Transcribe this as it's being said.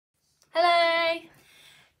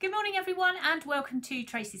Good morning everyone and welcome to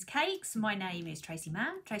Tracy's Cakes. My name is Tracy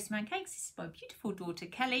Mann, Tracy Mann Cakes. This is my beautiful daughter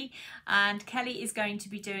Kelly, and Kelly is going to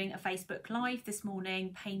be doing a Facebook Live this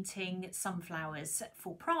morning painting sunflowers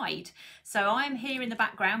for Pride. So I'm here in the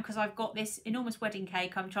background because I've got this enormous wedding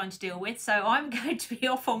cake I'm trying to deal with, so I'm going to be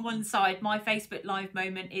off on one side. My Facebook Live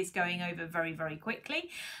moment is going over very quickly,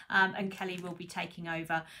 and Kelly will be taking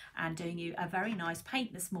over and doing you a very nice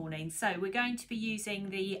paint this morning. So we're going to be using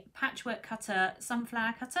the patchwork cutter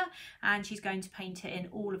sunflower cutter, and she's going to paint it in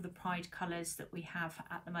all of the Pride colours that we have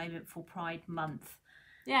at the moment for Pride month.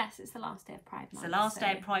 Yes, it's the last day of Pride month. It's the last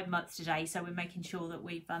day of Pride month today, so we're making sure that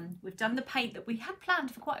we've done the paint that we had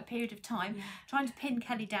planned for quite a period of time. Yeah. Trying to pin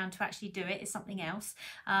Kelly down to actually do it is something else,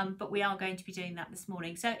 but we are going to be doing that this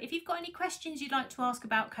morning. So if you've got any questions you'd like to ask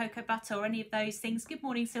about cocoa butter or any of those things, good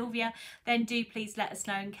morning Sylvia, then do please let us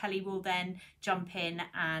know, and Kelly will then jump in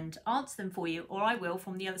and answer them for you, or I will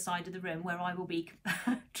from the other side of the room where I will be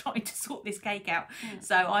trying to sort this cake out. Yeah.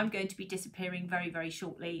 So I'm going to be disappearing very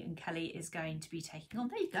shortly, and Kelly is going to be taking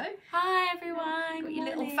on. There you go. Hi everyone. Got your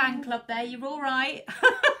little fan club there. You're all right.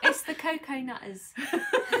 It's the Cocoa Nutters.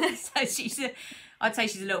 So I'd say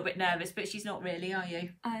she's a little bit nervous, but she's not really, are you?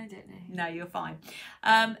 I don't know. No, you're fine.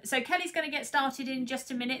 So Kelly's going to get started in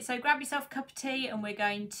just a minute. So grab yourself a cup of tea, and we're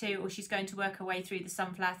going to, or she's going to work her way through the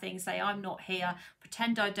sunflower thing. Say, I'm not here.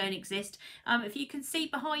 Pretend I don't exist. If you can see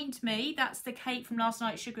behind me, that's the cake from last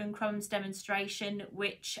night's Sugar and Crumbs demonstration,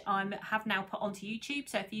 which I have now put onto YouTube.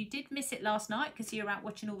 So if you did miss it last night because you were out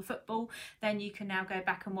watching all the football, then you can now go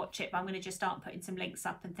back and watch it. But I'm going to just start putting some links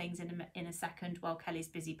up and things in a second while Kelly's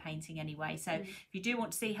busy painting anyway. So if you do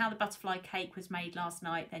want to see how the butterfly cake was made last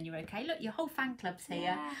night, then you're okay. Look, your whole fan club's here.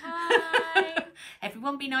 Yeah, hi.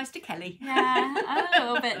 Everyone be nice to Kelly. Yeah, I'm a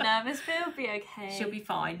little bit nervous, but it'll be okay. She'll be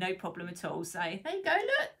fine, no problem at all. So there you go,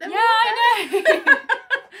 look. Yeah, I know.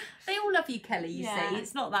 They all love you, Kelly, you see.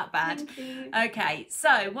 It's not that bad. Thank you. Okay,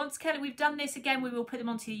 so once Kelly, we've done this again, we will put them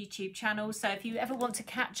onto the YouTube channel. So if you ever want to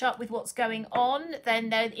catch up with what's going on, then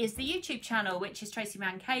there is the YouTube channel, which is Tracy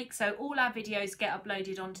Mann Cake. So all our videos get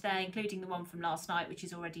uploaded onto there, including the one from last night, which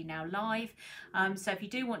is already now live. So if you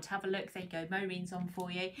do want to have a look, there you go, Maureen's on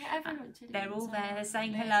for you. Yeah, everyone's they're all there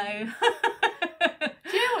saying hello.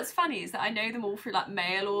 Do you know what's funny is that I know them all through like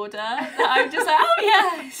mail order. That I'm just like, oh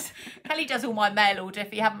yes. Kelly does all my mail order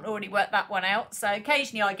if you haven't already worked that one out. So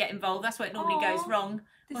occasionally I get involved. That's where it normally goes wrong.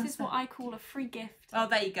 This is what I call a free gift. Oh,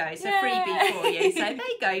 there you go. So freebie for you. So there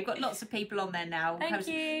you go. You've got lots of people on there now. Thank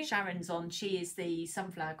you. Sharon's on. She is the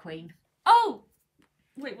sunflower queen. Oh,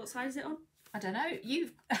 wait, what side is it on? I don't know.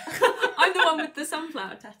 You've. I'm the one with the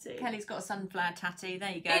sunflower tattoo. Kelly's got a sunflower tattoo.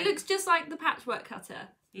 There you go. It looks just like the patchwork cutter.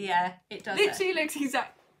 Yeah, it does. Literally looks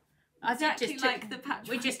exactly just like the patchwork.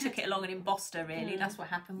 We just took it along and embossed her, really. That's what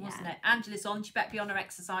happened, wasn't it? Angela's on. She better be on her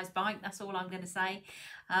exercise bike. That's all I'm going to say.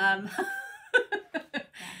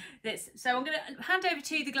 So I'm going to hand over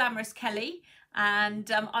to the glamorous Kelly, and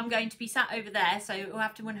I'm going to be sat over there, so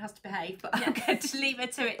one has to behave, but I'm going to leave her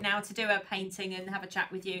to it now to do her painting and have a chat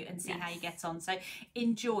with you and see how you get on. So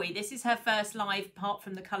enjoy. This is her first live apart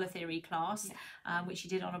from the colour theory class, which she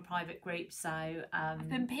did on a private group. So I've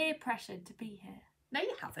been peer pressured to be here. No,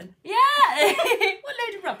 you haven't. Yeah. What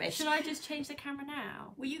load of rubbish. Should I just change the camera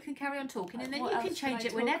now? Well, you can carry on talking, and then you can change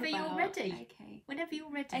it whenever you're ready. Okay. Whenever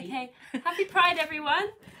you're ready. Okay. Happy Pride, everyone.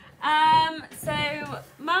 So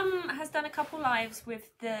Mum has done a couple lives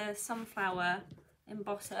with the sunflower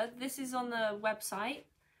embosser. This is on the website.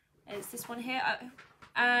 It's this one here.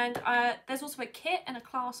 And there's also a kit and a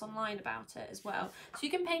class online about it as well. So you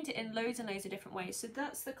can paint it in loads and loads of different ways. So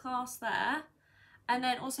that's the class there. And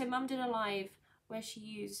then also Mum did a live where she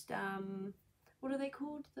used, what are they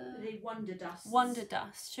called? The Wonder Dusts. Wonder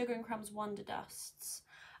Dust, Sugar and Crumbs Wonder Dusts.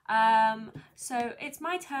 So it's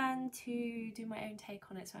my turn to do my own take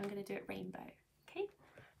on it, so I'm going to do it rainbow. Okay,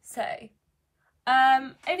 so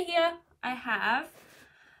over here I have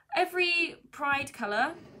every Pride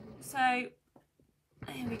colour. So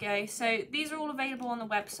here we go. So these are all available on the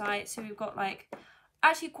website. So we've got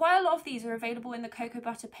actually quite a lot of these are available in the cocoa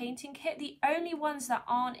butter painting kit. The only ones that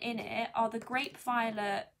aren't in it are the grape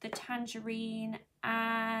violet, the tangerine,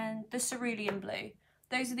 and the cerulean blue.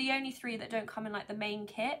 Those are the only three that don't come in the main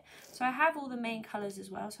kit. So I have all the main colours as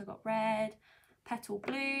well. So I've got red, petal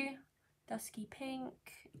blue, dusky pink,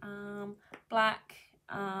 black,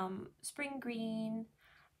 spring green,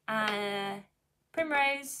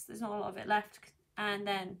 primrose, there's not a lot of it left, and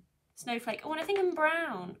then snowflake. Oh, and I think I'm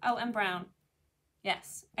brown. Oh, and brown.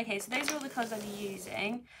 Yes. Okay, so those are all the colours I'll be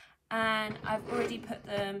using, and I've already put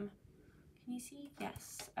them, can you see?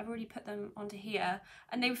 Yes, I've already put them onto here,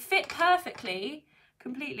 and they fit perfectly,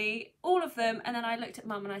 completely, all of them. And then I looked at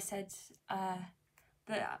Mum and I said,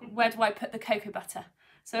 where do I put the cocoa butter?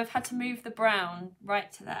 So I've had to move the brown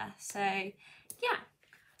right to there. So yeah,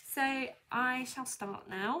 so I shall start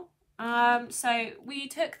now. So we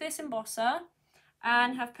took this embosser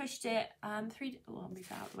and have pushed it I'll move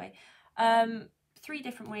that out of the way. 3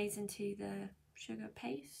 different ways into the sugar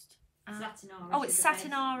paste. It's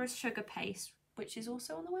Satinara's sugar paste, which is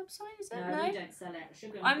also on the website, is it? No, we don't sell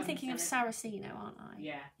it. I'm thinking of Saraceno, aren't I?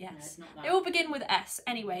 Yeah. Yes. No, it's not that. They all begin with S.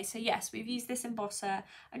 Anyway, so yes, we've used this embosser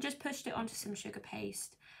and just pushed it onto some sugar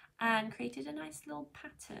paste and created a nice little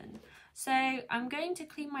pattern. So I'm going to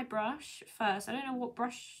clean my brush first. I don't know what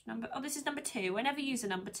brush number. Oh, this is number 2. I never use a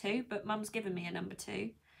number 2, but Mum's given me a number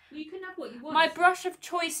 2. Well, you can have what you want. My brush of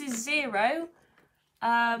choice is 0.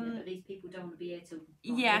 But these people don't want to be here till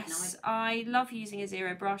yes, midnight. I love using a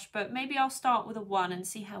 0 brush, but maybe I'll start with a 1 and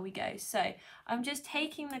see how we go. So I'm just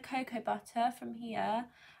taking the cocoa butter from here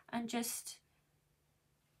and just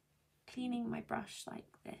cleaning my brush like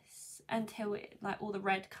this until it, like, all the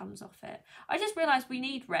red comes off it. I just realised we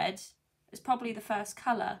need red. It's probably the first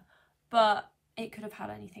colour, but it could have had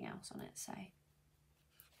anything else on it. So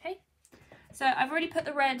okay, so I've already put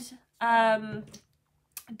the red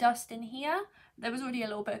dust in here. There was already a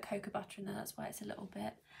little bit of cocoa butter in there, that's why it's a little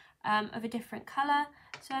bit of a different colour.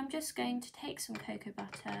 So I'm just going to take some cocoa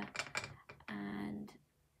butter and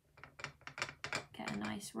get a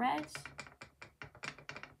nice red.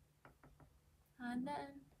 And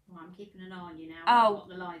then... Well, I'm keeping an eye on you now. Oh. I've got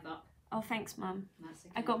the live up. Oh, thanks, Mum. That's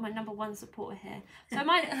okay. I've got my number 1 supporter here. So I'm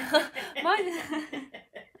like, where do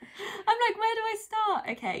I start?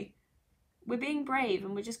 Okay, we're being brave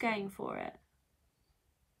and we're just going for it.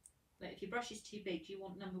 But if your brush is too big, do you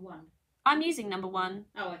want number 1? I'm using number 1.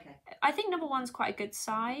 Oh, okay. I think number 1's quite a good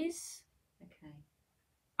size. Okay.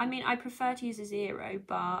 I mean, I prefer to use a 0,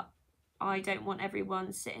 but I don't want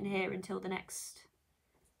everyone sitting here until the next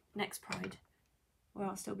Pride, where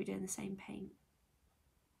I'll still be doing the same paint.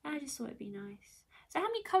 I just thought it'd be nice. So how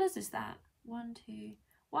many colours is that? 1,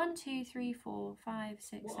 2, 3, 4, 5,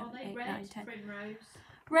 6, What 7, are they? 8, Red, 9, 10. primrose.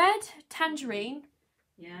 Red, tangerine,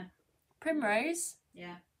 Yeah. primrose.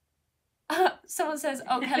 Yeah. Someone says,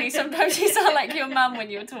 "Oh, Kelly, sometimes you sound like your mum when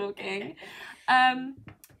you're talking."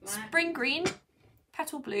 Spring green,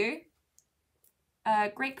 petal blue,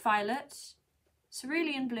 grape violet,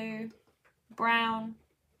 cerulean blue, brown,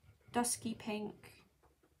 dusky pink,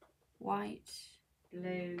 white.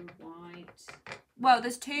 Blue, white. Well,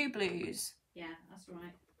 there's 2 blues. Yeah, that's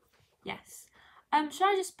right. Yes. Should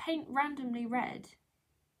I just paint randomly red?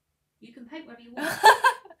 You can paint whatever you want.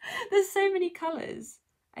 There's so many colours.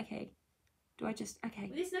 Okay. Do I just... Okay.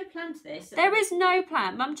 Well, there's no plan to this. There is no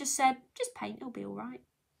plan. Mum just said, just paint, it'll be all right.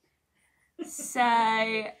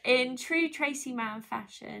 So, in true Tracy Mann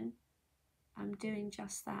fashion, I'm doing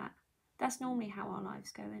just that. That's normally how our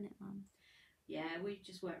lives go, isn't it, Mum? Yeah, we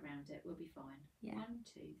just work around it. We'll be fine. Yeah. 1,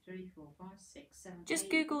 2, 3, 4, 5, 6, 7, Just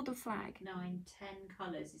 8, Google the flag. 9, 10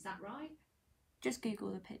 colours. Is that right? Just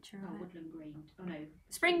Google the picture Oh, of it. woodland green. Oh, no.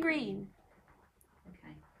 Spring green.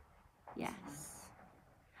 Okay. Yes.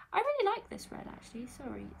 I really like this red, actually.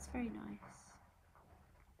 Sorry, it's very nice.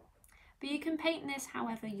 But you can paint this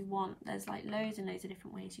however you want. There's like loads and loads of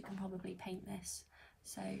different ways you can probably paint this.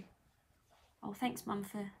 So, oh, thanks, Mum,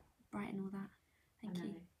 for writing all that. Thank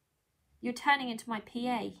you. You're turning into my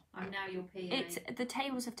PA. I'm now your PA. The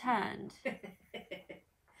tables have turned.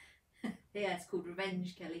 Yeah, it's called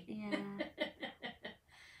revenge, Kelly. Yeah.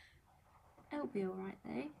 It'll be alright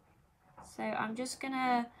though. So I'm just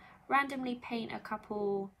gonna randomly paint a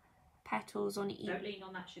couple petals on each. Don't lean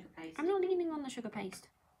on that sugar paste. I'm not leaning on the sugar paste.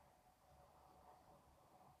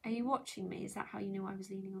 Are you watching me? Is that how you knew I was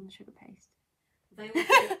leaning on the sugar paste? They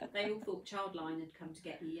all thought Childline had come to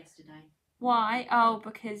get you yesterday. Why? Oh,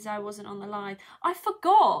 because I wasn't on the live. I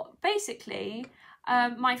forgot. Basically,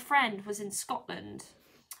 my friend was in Scotland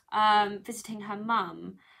visiting her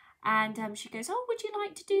mum, and she goes, "Oh, would you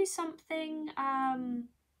like to do something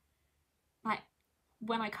like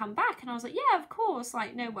when I come back?" And I was like, "Yeah, of course,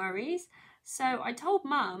 like no worries." So I told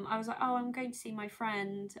Mum, I was like, "Oh, I'm going to see my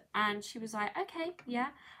friend," and she was like, "Okay, yeah."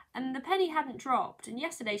 And the penny hadn't dropped, and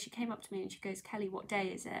yesterday she came up to me and she goes, "Kelly, what day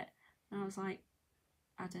is it?" And I was like,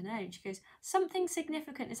 "I don't know." And she goes, "Something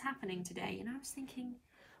significant is happening today." And I was thinking,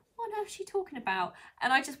 what on earth is she talking about?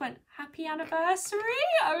 And I just went, "Happy anniversary."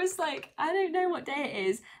 I was like, I don't know what day it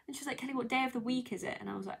is. And she was like, "Kelly, what day of the week is it?" And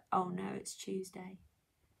I was like, "Oh no, it's Tuesday."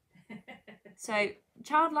 So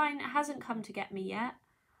Childline hasn't come to get me yet.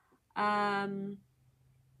 I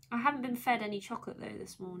haven't been fed any chocolate though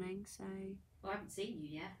this morning, so... Well, I haven't seen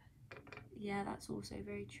you yet. Yeah, that's also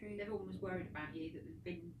very true. Everyone was worried about you, that you've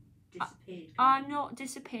been disappeared. I'm not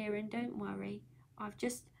disappearing, don't worry.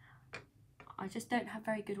 I just don't have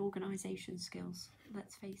very good organisation skills,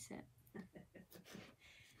 let's face it.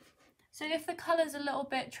 So if the colour's a little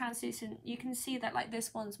bit translucent, you can see that like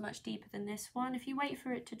this one's much deeper than this one. If you wait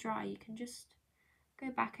for it to dry, you can just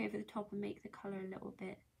go back over the top and make the colour a little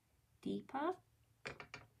bit deeper.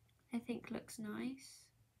 I think looks nice.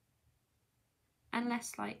 And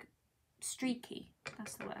less like streaky,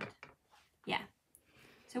 that's the word. Yeah.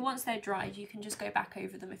 So once they're dried, you can just go back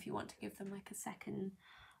over them if you want to give them like a second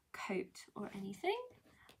coat or anything.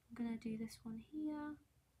 I'm gonna do this one here.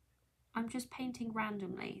 I'm just painting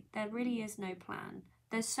randomly. There really is no plan.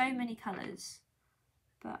 There's so many colours,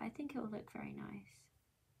 but I think it'll look very nice.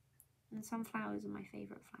 And sunflowers are my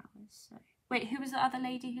favourite flowers. So wait, who was the other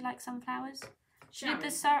lady who liked sunflowers? She did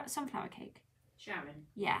the sunflower cake. Sharon.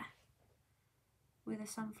 Yeah. We're the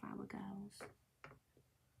sunflower girls.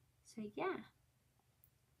 So yeah.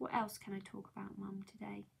 What else can I talk about, Mum,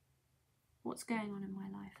 today? What's going on in my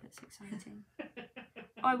life that's exciting? Oh,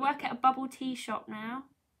 I work at a bubble tea shop now.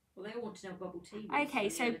 Well, they all want to know what bubble tea was. Okay,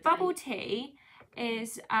 so bubble tea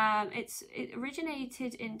is it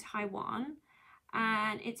originated in Taiwan,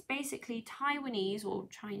 and it's basically Taiwanese or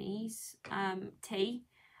Chinese tea,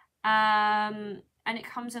 and it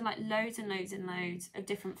comes in like loads and loads and loads of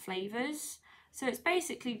different flavors. So it's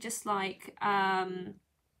basically just like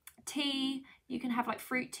tea. You can have like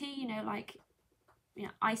fruit tea, you know, like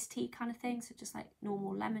iced tea kind of thing. So just like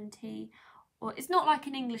normal lemon tea. Or it's not like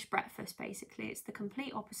an English breakfast, basically. It's the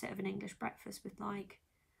complete opposite of an English breakfast with like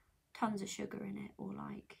tons of sugar in it or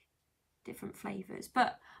like different flavours.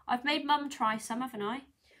 But I've made Mum try some, haven't I?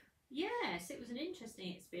 Yes, it was an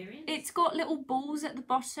interesting experience. It's got little balls at the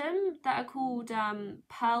bottom that are called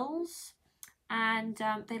pearls, and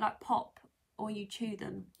they like pop or you chew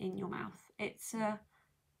them in your mouth. It's a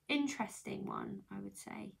interesting one, I would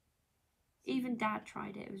say. Even Dad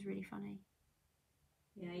tried it. It was really funny.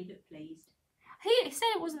 Yeah, he looked pleased. He said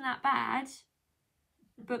it wasn't that bad,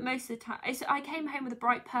 but most of the time... I came home with a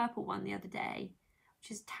bright purple one the other day, which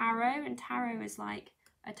is taro, and taro is like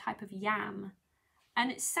a type of yam. And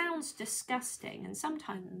it sounds disgusting, and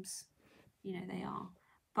sometimes, you know, they are.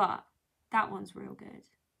 But that one's real good.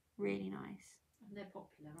 Really nice. And they're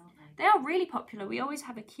popular, aren't they? They are really popular. We always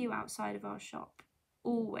have a queue outside of our shop.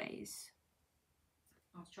 Always.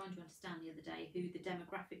 I was trying to understand the other day who the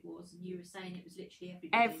demographic was, and you were saying it was literally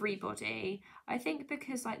everybody. Everybody. I think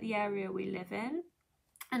because like the area we live in,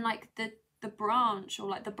 and like the branch or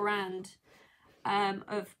like the brand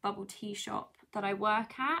of bubble tea shop that I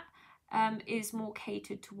work at is more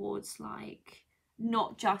catered towards like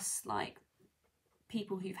not just like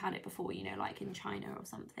people who've had it before, you know, like in China or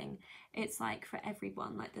something. It's like for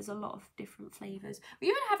everyone. Like there's a lot of different flavours. We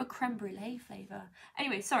even have a creme brulee flavour.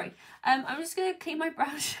 Anyway, sorry. I'm just going to clean my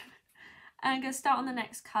brush and I'm going to start on the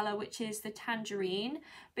next colour, which is the tangerine.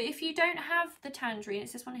 But if you don't have the tangerine,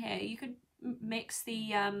 it's this one here, you could mix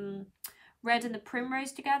the red and the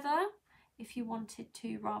primrose together if you wanted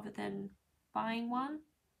to, rather than buying one.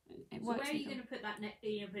 So where are you going to put that? Are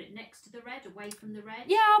you going to put it next to the red, away from the red?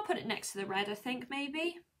 Yeah, I'll put it next to the red, I think,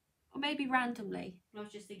 maybe. Or maybe randomly. Well, I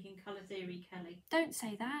was just thinking colour theory, Kelly. Don't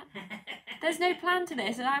say that. There's no plan to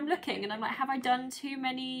this, and I'm looking, and I'm like, have I done too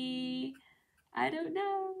many? I don't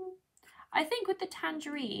know. I think with the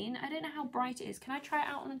tangerine, I don't know how bright it is. Can I try it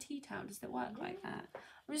out on a tea towel? Does it work like that?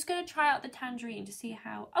 I'm just going to try out the tangerine to see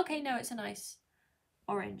how... Okay, no, it's a nice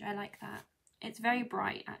orange. I like that. It's very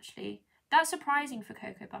bright, actually. That's surprising for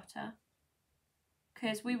cocoa butter,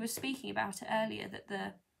 because we were speaking about it earlier, that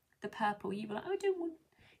the purple, you were like, oh, I don't want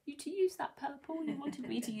you to use that purple. You wanted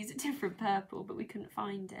me to use a different purple, but we couldn't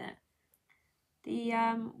find it. The,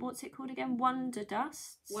 what's it called again? Wonder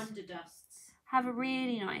Dusts. Wonder Dusts. Have a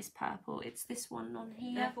really nice purple. It's this one on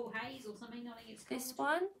here. Purple Haze or something, I think it's called. This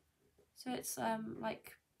one. So it's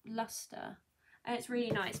like luster. And it's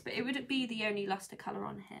really nice, but it wouldn't be the only luster colour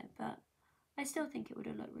on here, but I still think it would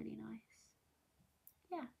have looked really nice.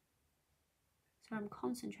 Yeah. So I'm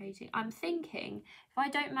concentrating. I'm thinking if I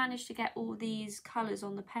don't manage to get all these colours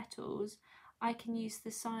on the petals, I can use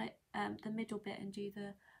the side, the middle bit, and do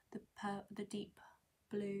the deep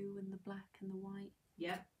blue and the black and the white.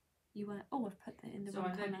 Yeah. You were. Oh, I've put that in the wrong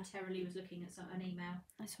wrong colour. colour. So I momentarily was looking at an email.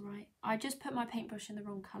 That's all right. I just put my paintbrush in the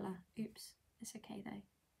wrong colour. Oops. It's okay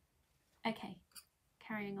though. Okay.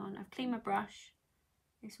 Carrying on. I've cleaned my brush.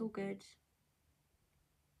 It's all good.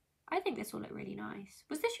 I think this will look really nice.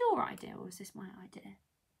 Was this your idea or was this my idea?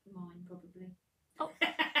 Mine, probably. Oh,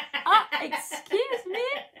 excuse me?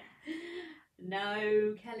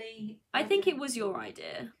 No, Kelly. I think it was your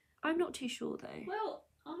idea. I'm not too sure though. Well,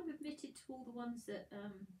 I've admitted to all the ones that...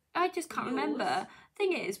 I just can't yours. remember.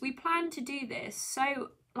 Thing is, we planned to do this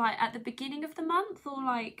so like at the beginning of the month or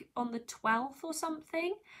like on the 12th or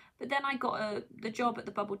something. But then I got the job at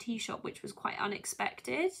the bubble tea shop, which was quite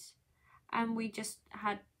unexpected, and we just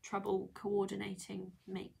had trouble coordinating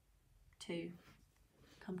to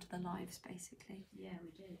come to the lives, basically. Yeah,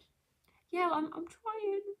 we did. Yeah, I'm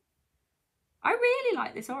trying. I really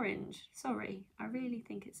like this orange. Sorry, I really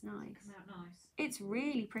think it's nice. Come out nice. It's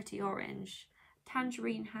really pretty orange.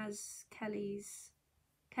 Tangerine has Kelly's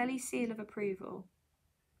seal of approval,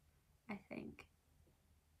 I think.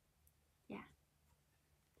 Yeah.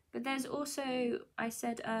 But there's also, I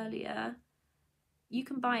said earlier, you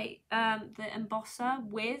can buy the embosser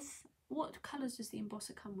with, what colours does the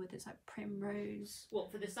embosser come with? It's like primrose.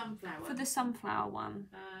 What, for the sunflower? For the sunflower one.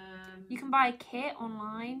 You can buy a kit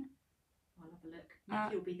online. I'll have a look.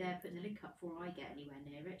 Nikki will be there putting the link up before I get anywhere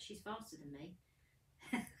near it. She's faster than me.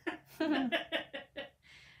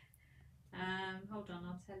 Hold on,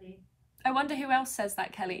 I'll tell you. I wonder who else says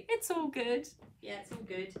that, Kelly. It's all good. Yeah, it's all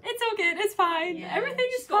good. It's all good. It's fine. Yeah. Everything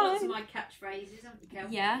is She's got fine. lots of my catchphrases, haven't you, Kel?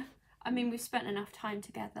 Yeah. I mean, we've spent enough time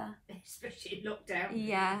together. Especially in lockdown.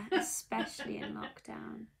 Yeah, especially in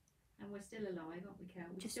lockdown. And we're still alive, aren't we, Kel?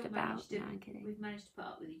 Just about. No, I'm kidding. We've managed to put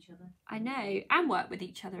up with each other. I know. And work with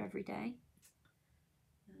each other every day.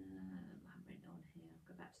 I haven't written on here.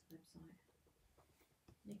 I'll go back to the website.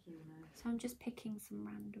 Nikki will know. So I'm just picking some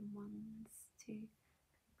random ones too.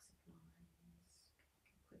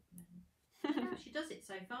 Supplies, equipment. She does it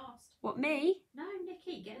so fast. What, me? No,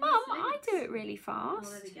 Nikki, get Mum, these I links. do it really fast.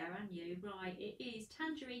 Oh, there we go, and you. Right, it is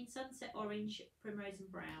tangerine, sunset orange, primrose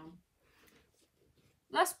and brown.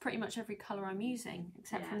 That's pretty much every colour I'm using,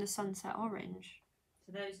 except from Yeah. the sunset orange.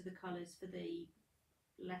 So those are the colours for the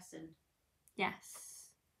lesson. Yes.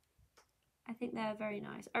 I think they're very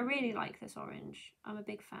nice. I really like this orange. I'm a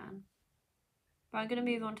big fan. But I'm going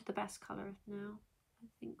to move on to the best colour now. I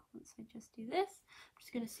think once I just do this, I'm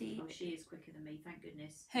just going to see. Oh, she is quicker than me, thank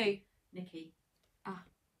goodness. Who? Nikki. Ah.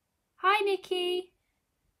 Hi, Nikki.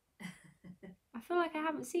 I feel like I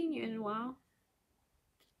haven't seen you in a while.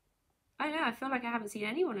 I know, I feel like I haven't seen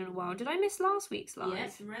anyone in a while. Did I miss last week's live?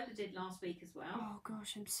 Yes, Morella did last week as well. Oh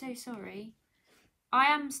gosh, I'm so sorry. I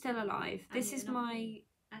am still alive. And This is you're not- my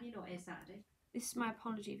And you're not here Saturday. this is my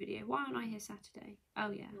apology video. Why aren't I here Saturday?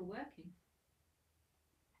 Oh yeah. You're working.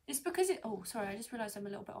 It's because oh sorry, I just realised I'm a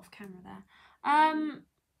little bit off camera there.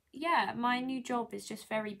 Yeah, my new job is just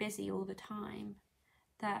very busy all the time.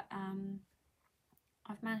 That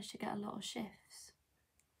I've managed to get a lot of shifts.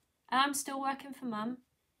 And I'm still working for Mum,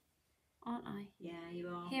 aren't I? Yeah, you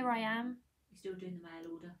are. Here I am. You're still doing the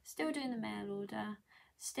mail order. Still doing the mail order.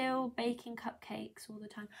 Still baking cupcakes all the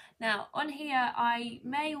time. Now, on here, I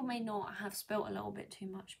may or may not have spilt a little bit too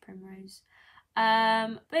much primrose.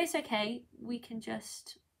 But it's okay. We can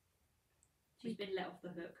just... She's been let off the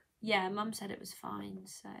hook. Yeah, Mum said it was fine,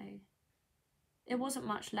 so... It wasn't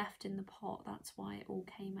much left in the pot. That's why it all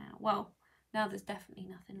came out. Well, now there's definitely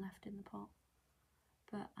nothing left in the pot.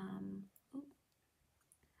 But, ooh.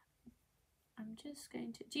 I'm just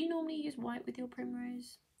going to... Do you normally use white with your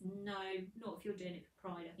primrose? No, not if you're doing it for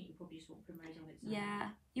Pride. I think you probably just want primrose on its own. Yeah,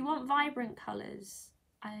 you want vibrant colours.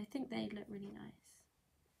 I think they look really nice.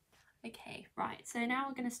 Okay, right, so now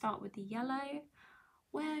we're going to start with the yellow.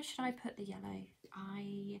 Where should I put the yellow?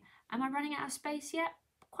 Am I running out of space yet?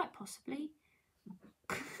 Quite possibly.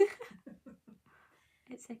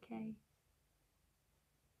 It's okay.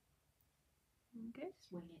 Good.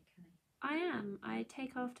 Swing it, Kelly. I am. I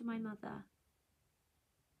take after my mother.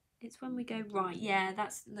 It's when we go, right, yeah,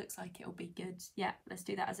 that looks like it'll be good. Yeah, let's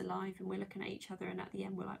do that as a live, and we're looking at each other, and at the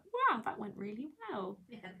end we're like, wow, that went really well.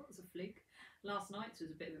 Yeah, that was a fluke. Last night's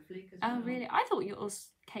was a bit of a fluke as well. Oh, really? I thought your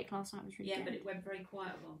cake last night was really good. Yeah, but it went very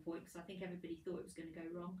quiet at one point because I think everybody thought it was going to go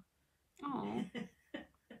wrong. Oh.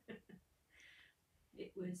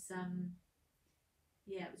 It was,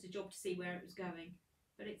 yeah, it was a job to see where it was going,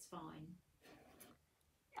 but it's fine.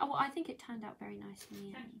 Oh, well, I think it turned out very nice in the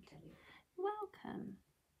Thank end. you, Kelly. You're welcome.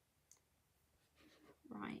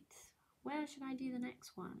 Right, where should I do the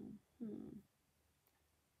next one?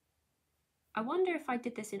 I wonder if I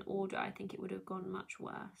did this in order, I think it would have gone much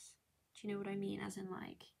worse. Do you know what I mean? As in,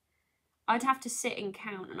 like, I'd have to sit and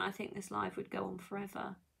count, and I think this live would go on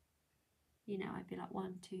forever. You know, I'd be like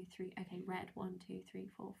 1, 2, 3, okay, red, 1, 2, 3,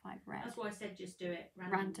 4, 5, red. That's why I said just do it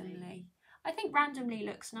Randomly. I think randomly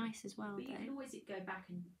looks nice as well, But you though. can always go back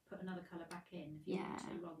and put another colour back in if you want to,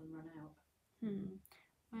 rather than run out.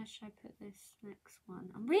 Where should I put this next one?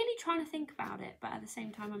 I'm really trying to think about it, but at the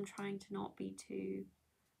same time I'm trying to not be too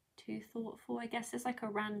thoughtful. I guess there's like a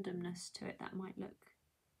randomness to it that might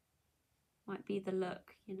be the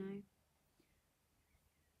look, you know.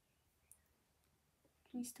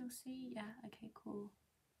 Can you still see? Yeah, okay, cool.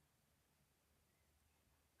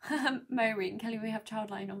 Maureen, Kelly, we have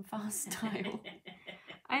Childline on fast style.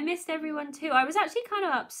 I missed everyone too. I was actually kind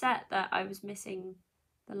of upset that I was missing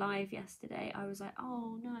the live yesterday. I was like,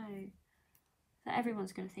 oh no, that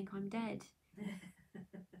everyone's going to think I'm dead. Put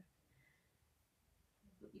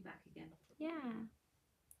you back again. Yeah.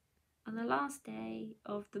 On the last day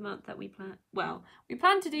of the month that we plan, well, we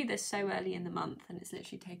planned to do this so early in the month, and it's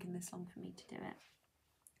literally taken this long for me to do it.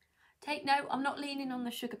 Take note, I'm not leaning on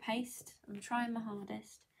the sugar paste. I'm trying my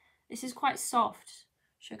hardest. This is quite soft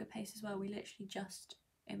sugar paste as well. We literally just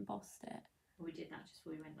embossed it. Well, we did that just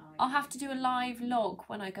before we went live. I'll have to do a live log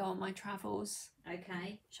when I go on my travels.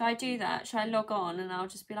 Okay. Shall I do that? Shall I log on and I'll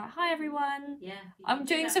just be like, hi everyone. Yeah. I'm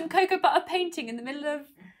doing some cocoa butter painting in the middle of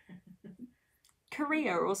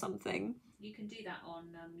Korea or something. You can do that on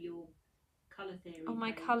your colour theory. On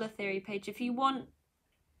my page. colour theory page. If you want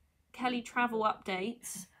Kelly travel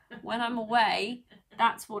updates when I'm away,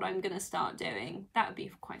 that's what I'm going to start doing. That would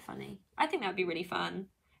be quite funny. I think that would be really fun.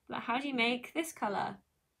 Like, how do you make this colour?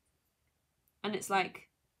 And it's like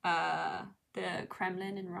the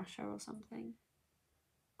Kremlin in Russia or something.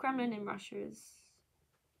 Kremlin in Russia is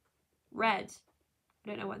red. I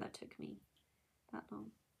don't know why that took me that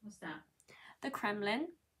long. What's that? The Kremlin,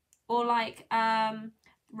 or like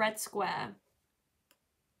Red Square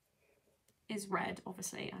is red,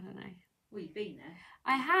 obviously. I don't know. Well, you've been there.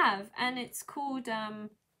 I have, and it's called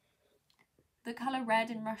the colour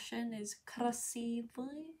red in Russian is krasivy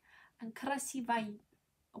and krasivay.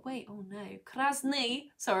 Wait, oh no,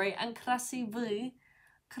 krasny. Sorry, and krasivy.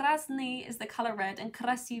 Krasny is the colour red, and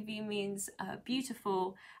krasivy means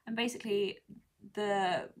beautiful. And basically,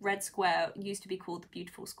 the red square used to be called the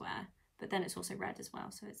beautiful square. But then it's also red as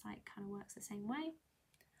well, so it's like kind of works the same way.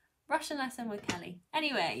 Russian lesson with Kelly.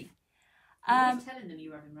 Anyway. I was telling them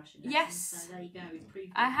you were having Russian lessons, yes. so there you go.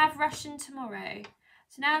 Improved I have Russian tomorrow.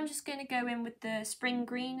 So now I'm just going to go in with the spring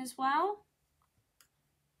green as well.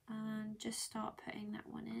 And just start putting that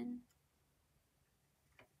one in.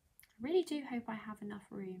 I really do hope I have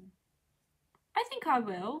enough room. I think I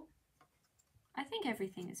will. I think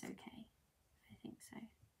everything is okay. I think so.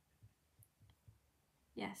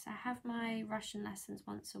 Yes, I have my Russian lessons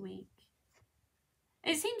once a week.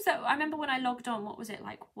 It seems that, I remember when I logged on, what was it,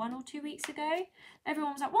 like 1 or 2 weeks ago?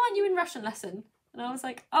 Everyone was like, why aren't you in Russian lesson? And I was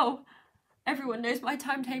like, oh, everyone knows my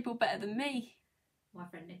timetable better than me. My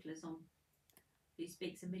friend Nicola's on, who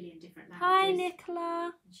speaks a million different languages. Hi,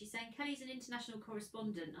 Nicola. And she's saying, Kelly's an international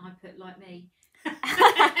correspondent. I put, like me.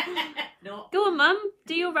 Not. Go on, Mum.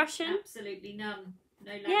 Do your Russian. Absolutely none.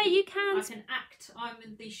 No language. Yeah, you can. I can act.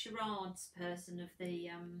 I'm the charades person of the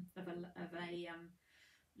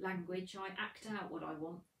language. I act out what I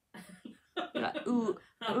want. Like, ooh,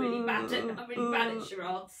 I'm really bad at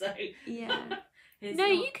charades. So yeah. No,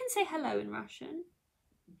 you can say hello in Russian.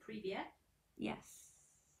 Privyet. Yes.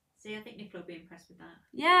 See, I think Nicola will be impressed with that.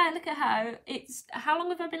 Yeah, look at her. It's how long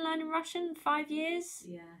have I been learning Russian? 5 years.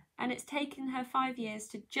 Yeah. And it's taken her 5 years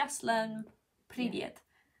to just learn Privyet. Yeah.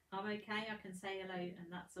 I'm okay. I can say hello,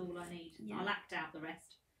 and that's all I need. Yeah. I'll act out the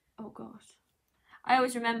rest. Oh gosh. I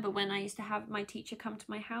always remember when I used to have my teacher come to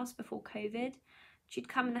my house before COVID. She'd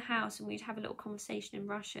come in the house and we'd have a little conversation in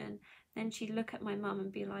Russian. Then she'd look at my mum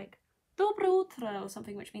and be like, "Dobre utro," or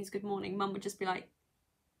something, which means good morning. Mum would just be like,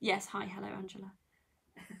 "Yes, hi, hello, Angela."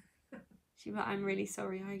 She'd be like, "I'm really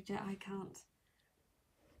sorry, I can't."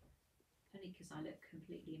 Only because I look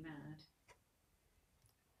completely mad.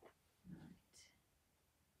 Right.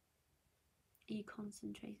 Are you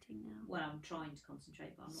concentrating now? Well, I'm trying to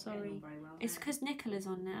concentrate, but I'm not Sorry. getting on very well. It's now. because Nicola's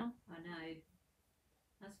on now. I know.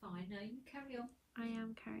 That's fine. No, you carry on. I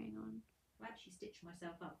am carrying on. I actually stitched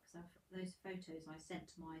myself up because those photos I sent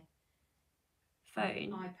to my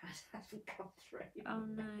Phone. iPad haven't come through. Oh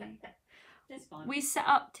no. It's fine. We set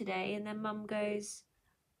up today and then Mum goes,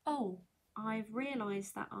 "Oh, I've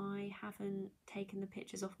realised that I haven't taken the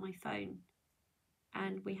pictures off my phone."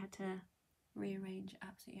 And we had to rearrange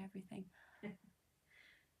absolutely everything.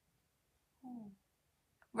 Oh.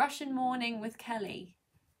 Russian morning with Kelly.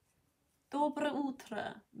 Dobre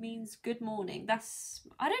utro means good morning. That's,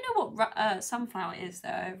 I don't know what sunflower is though.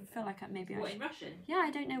 I feel like maybe What, I should. in Russian? Yeah, I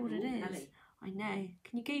don't know what it is. Kelly. I know.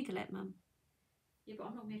 Can you Google it, Mum? Yeah, but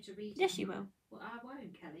I'm not going to read it. Yes, you will. Well, I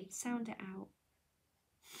won't, Kelly. Sound it out.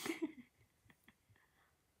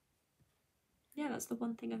 Yeah, that's the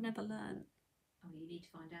one thing I've never learned. Oh, you need to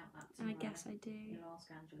find out that. I guess I do. You'll ask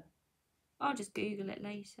Angela. I'll just Google it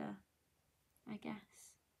later, I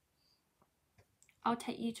guess. I'll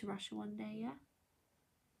take you to Russia one day, yeah?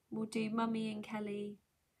 We'll do Mummy and Kelly.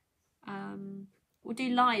 We'll do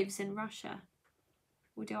lives in Russia.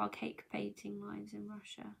 We'll do our cake painting lives in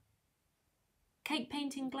Russia. Cake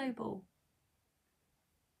painting global.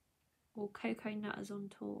 Or Cocoa Nutters on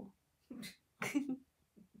tour.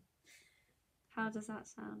 How does that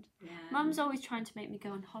sound? Yeah. Mum's always trying to make me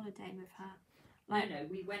go on holiday with her. Like, no,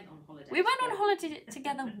 we went on holiday. we went on holiday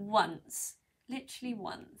together once. Literally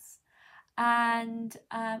once. And,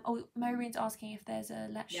 oh, Maureen's asking if there's a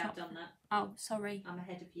Let's Yeah, Shop. I've done that. Oh, sorry. I'm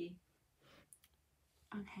ahead of you.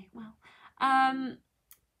 Okay, well.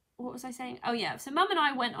 What was I saying? Oh, yeah. So Mum and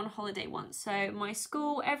I went on holiday once. So my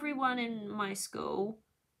school, everyone in my school,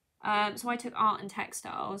 so I took art and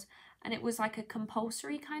textiles, and it was like a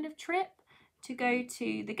compulsory kind of trip to go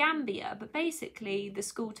to the Gambia. But basically, the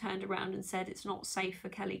school turned around and said it's not safe for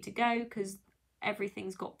Kelly to go because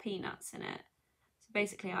everything's got peanuts in it. So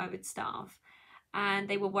basically, I would starve. And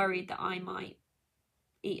they were worried that I might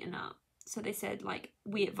eat a nut. So they said, like,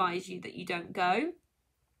 we advise you that you don't go.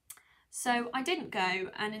 So I didn't go,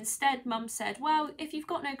 and instead Mum said, well, if you've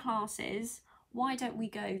got no classes, why don't we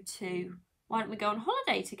go on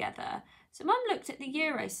holiday together? So Mum looked at the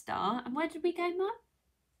Eurostar, and where did we go, Mum?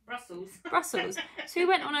 Brussels. Brussels. So we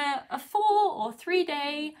went on a 4 or 3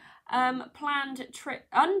 day unplanned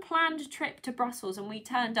trip to Brussels, and we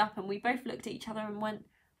turned up and we both looked at each other and went,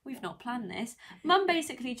 we've not planned this. Mum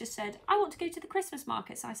basically just said, I want to go to the Christmas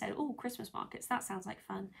markets. I said, oh, Christmas markets, that sounds like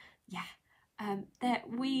fun. Yeah.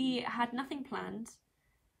 We had nothing planned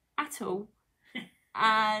at all,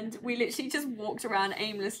 and we literally just walked around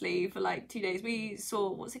aimlessly for like 2 days. We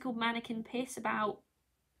saw, what's it called, Mannequin Piss about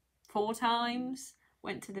 4 times,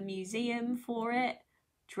 went to the museum for it,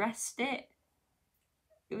 dressed it.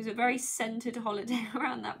 It was a very centred holiday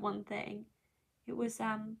around that one thing. It was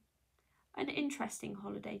an interesting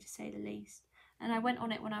holiday, to say the least. And I went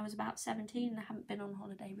on it when I was about 17, and I haven't been on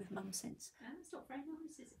holiday with Mum since. It's not very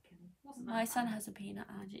nice, is it, Kelly? Wasn't My son has a peanut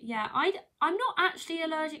allergy. Yeah, I'm not actually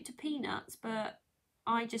allergic to peanuts, but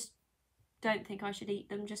I just don't think I should eat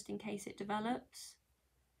them just in case it develops.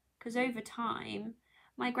 Because over time,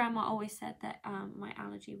 my grandma always said that my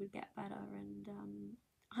allergy would get better, and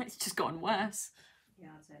it's just gotten worse. Yeah,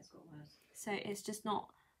 I'd say it's got worse. So it's just not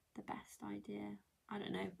the best idea. I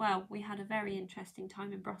don't know. Well, we had a very interesting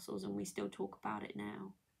time in Brussels, and we still talk about it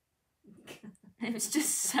now. It was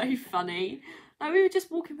just so funny. Like, we were just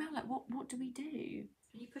walking around like, what do we do?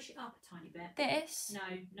 Can you push it up a tiny bit? This?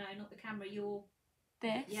 No, not the camera. You're...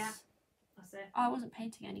 This? Yeah, that's it. I wasn't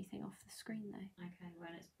painting anything off the screen though. Okay, well,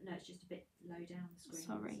 it's just a bit low down the screen.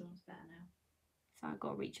 Sorry. So it's better now. So I've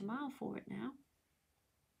got to reach a mile for it now.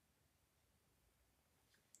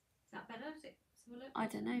 Is that better? Is it? Let's have a look. I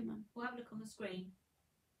don't know, Mum. We'll have a look on the screen.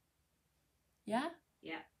 Yeah?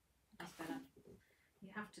 Yeah, that's better. You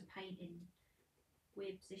have to paint in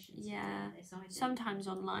weird positions. Yeah. This, I do. Sometimes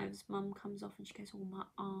on lives, Mum comes off and she goes, oh, my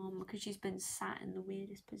arm, because she's been sat in the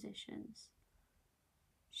weirdest positions.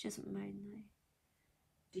 She doesn't moan though.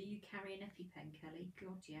 Do you carry an EpiPen, Kelly?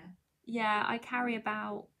 God, yeah. Yeah, I carry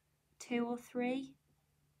about 2 or 3.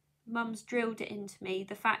 Mum's drilled it into me.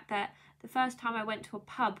 The fact that the first time I went to a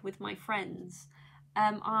pub with my friends,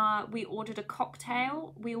 we ordered a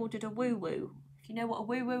cocktail. We ordered a woo-woo. If you know what a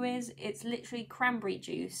woo-woo is, it's literally cranberry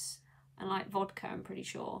juice and like vodka, I'm pretty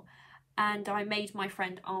sure. And I made my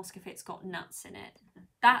friend ask if it's got nuts in it.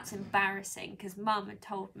 That's embarrassing because Mum had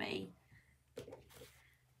told me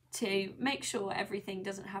to make sure everything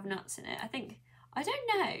doesn't have nuts in it. I don't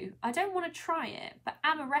know. I don't want to try it, but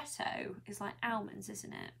amaretto is like almonds,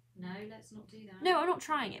 isn't it? No, let's not do that. No, I'm not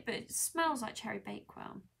trying it, but it smells like cherry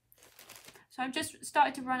bakewell. So I've just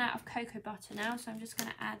started to run out of cocoa butter now, so I'm just going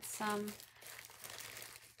to add some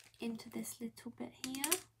into this little bit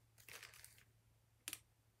here.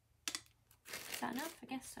 Is that enough? I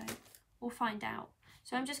guess so. We'll find out.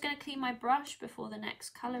 So I'm just going to clean my brush before the next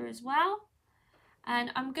colour as well.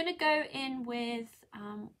 And I'm going to go in with,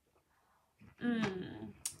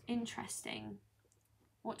 interesting.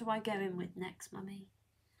 What do I go in with next, Mummy?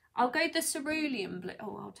 I'll go the cerulean blue.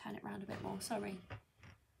 Oh, I'll turn it around a bit more, sorry.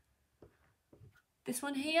 This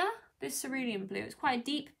one here, this cerulean blue, it's quite a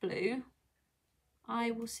deep blue.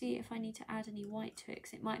 I will see if I need to add any white to it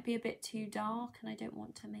because it might be a bit too dark and I don't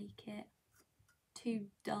want to make it too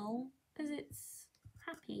dull because it's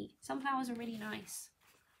happy. Sunflowers are really nice.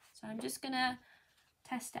 So I'm just going to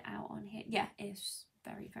test it out on here. Yeah, it's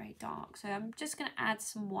very, very dark. So I'm just going to add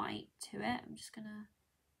some white to it. I'm just going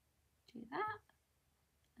to do that.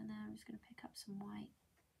 And then I'm just going to pick up some white.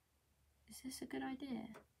 Is this a good idea?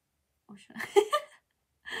 Or should I?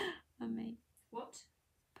 Mummy. What?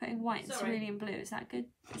 Putting white and cerulean blue, is that good?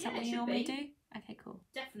 Is that what you normally do? Okay, cool.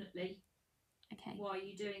 Definitely. Okay. Why are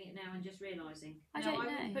you doing it now and just realising? I don't know.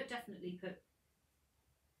 I would definitely put...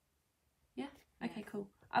 Yeah? Okay, cool.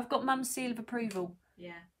 I've got Mum's seal of approval.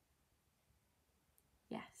 Yeah.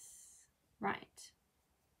 Yes. Right.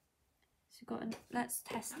 we've got let's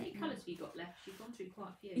test How many it. colours have you got left? You've gone through quite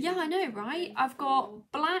a few. Yeah, I know, right? Three, I've got four.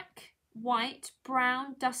 black, white,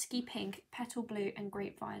 brown, dusky pink, petal blue, and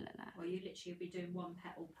grape violet left. Well, you literally will be doing one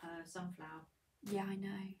petal per sunflower. Yeah, I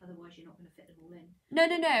know. Otherwise, you're not going to fit them all in. No,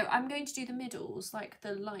 no, no. I'm going to do the middles, like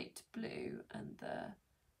the light blue and the.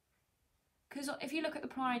 Because if you look at the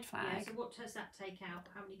pride flag. Yeah, so what does that take out?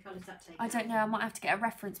 How many colours does that take out? I don't know. I might have to get a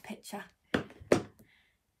reference picture.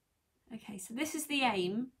 Okay, so this is the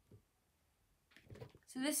aim.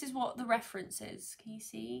 So this is what the reference is. Can you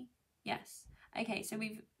see? Yes. Okay, so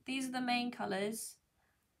these are the main colours,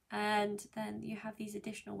 and then you have these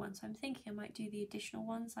additional ones. So I'm thinking I might do the additional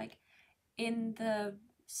ones like in the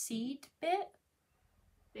seed bit.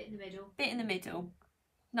 Bit in the middle. Bit in the middle.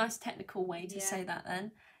 Nice technical way to say that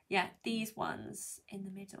then. Yeah, these ones in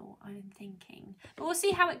the middle, I'm thinking. But we'll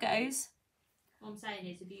see how it goes. What I'm saying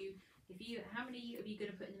is, how many are you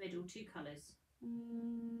going to put in the middle? 2 colours.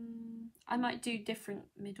 I might do different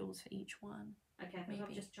middles for each one. Okay, but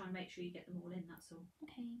I'm just trying to make sure you get them all in, that's all.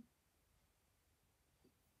 Okay.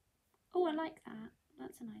 Oh, I like that.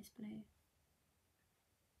 That's a nice blue.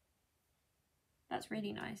 That's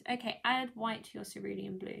really nice. Okay, add white to your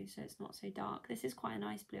cerulean blue so it's not so dark. This is quite a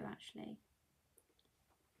nice blue actually.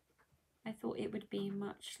 I thought it would be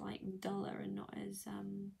much like duller and not as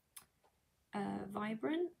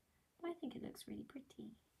vibrant, but I think it looks really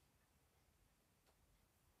pretty.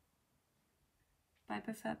 But I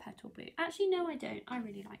prefer petal blue. Actually, no, I don't. I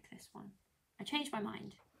really like this one. I changed my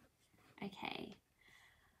mind. Okay,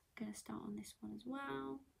 I'm gonna start on this one as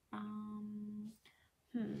well.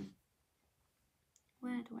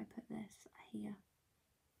 Where do I put this? Here.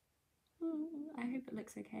 I hope it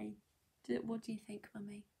looks okay. What do you think,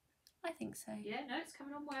 Mummy? I think so. Yeah, no, it's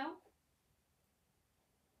coming on well.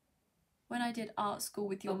 When I did art school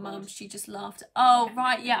with your Oh, mum, God. she just laughed. Oh,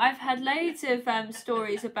 right, yeah, I've had loads of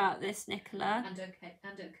stories about this, Nicola. And a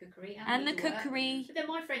cookery. And the needlework. cookery. But then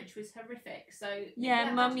my French was horrific, so... Yeah,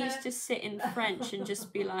 Nicola Mum had used her- to sit in French and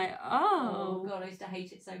just be like, Oh, oh. God, I used to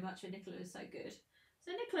hate it so much, and Nicola was so good.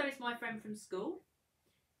 So Nicola is my friend from school,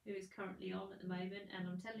 who is currently on at the moment, and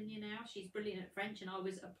I'm telling you now, she's brilliant at French, and I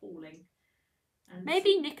was appalling. And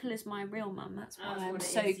Maybe Nicola's my real mum, that's why that's I'm what it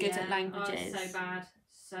so is, good yeah. at languages. Oh, so bad,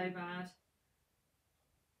 so bad.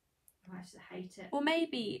 I just hate it. Or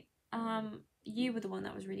maybe you were the one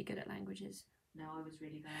that was really good at languages. No, I was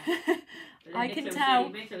really bad. But then I can Nicola was tell.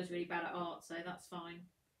 Nicola was really bad at art, so that's fine.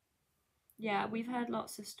 Yeah, we've heard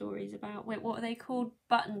lots of stories about, wait, what are they called?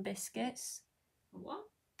 Button biscuits. What?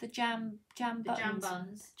 The jam The buttons. jam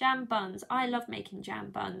buns. Jam buns. I love making jam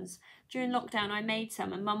buns. During lockdown, I made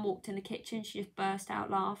some, and Mum walked in the kitchen. She just burst out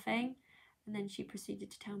laughing, and then she proceeded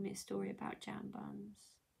to tell me a story about jam buns.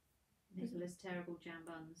 Nicola's terrible jam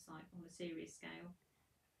buns, like on a serious scale.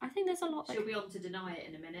 I think there's a lot. She'll be on to deny it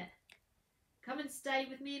in a minute. Come and stay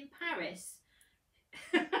with me in Paris.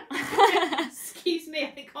 Excuse me,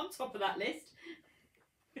 I think I'm top of that list.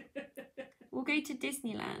 We'll go to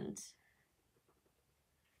Disneyland.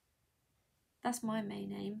 That's my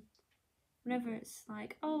main aim. Whenever it's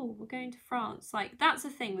like, oh, we're going to France, like that's the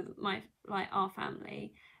thing with our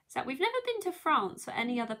family, is that we've never been to France for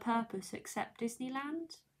any other purpose except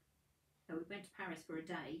Disneyland. So we went to Paris for a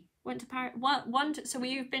day. Went to Paris so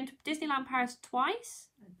we've been to Disneyland Paris twice,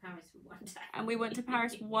 And Paris for one day. and we went to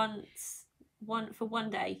Paris for one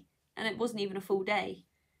day, and it wasn't even a full day.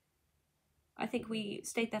 I think we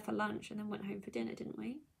stayed there for lunch and then went home for dinner, didn't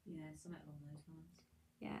we? Yeah, something along those lines.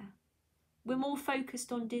 Yeah. We're more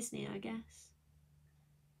focused on Disney, I guess.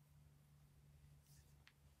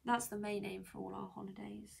 That's the main aim for all our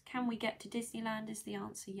holidays. Can we get to Disneyland is the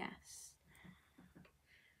answer, yes.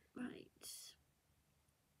 Right.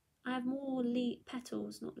 I have more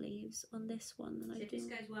petals, not leaves, on this one than So I if do. this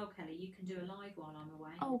goes well, Kelly, you can do a live while I'm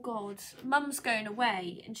away. Oh God, Mum's going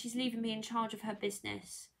away and she's leaving me in charge of her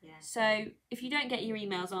business. Yeah. So if you don't get your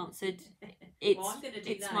emails answered, Well, I'm gonna do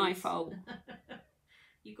it's my those. fault.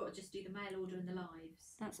 You've got to just do the mail order and the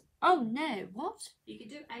lives. Oh no, what? You can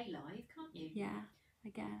do a live, can't you? Yeah, I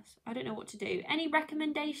guess. I don't know what to do. Any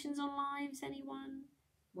recommendations on lives, anyone?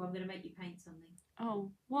 Well, I'm going to make you paint something.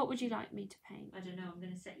 Oh, what would you like me to paint? I don't know. I'm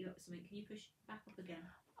going to set you up with something. Can you push back up again?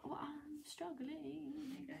 Oh, I'm struggling.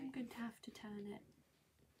 Okay. I'm going to have to turn it.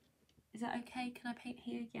 Is that okay? Can I paint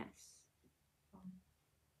here? Yes. Fine.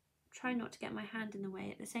 Try not to get my hand in the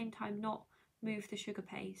way. At the same time, not move the sugar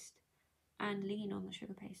paste and lean on the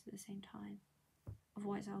sugar paste at the same time.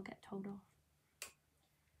 Otherwise, I'll get told off.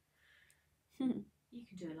 You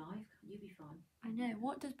can do a live. You'll be fine. I know.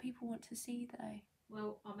 What does people want to see, though?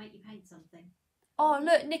 Well, I'll make you paint something. Oh,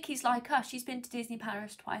 look, Nikki's like us. She's been to Disney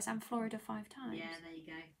Paris twice and Florida 5 times. Yeah, there you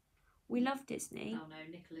go. We love Disney. Oh no,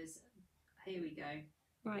 Nicola's Here we go.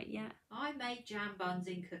 Right, yeah. I made jam buns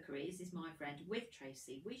in cookery. This is my friend with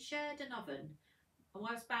Tracy. We shared an oven. And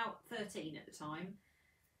I was about 13 at the time.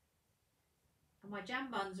 And my jam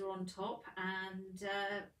buns were on top, and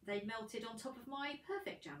they melted on top of my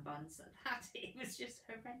perfect jam buns. It was just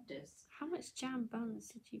horrendous. How much jam buns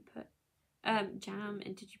did you put? Jam,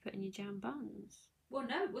 and did you put in your jam buns? Well,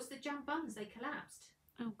 no, it was the jam buns. They collapsed.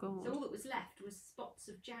 Oh God. So all that was left was spots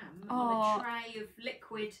of jam Oh, on a tray of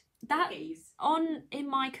liquid cookies. In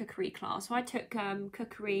my cookery class, so I took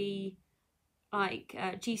cookery like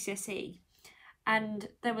GCSE, and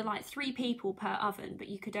there were like 3 people per oven, but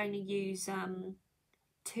you could only use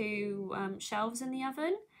 2 shelves in the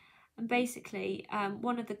oven. And basically,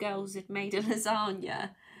 one of the girls had made a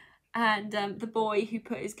lasagna, and the boy who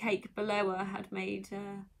put his cake below her had made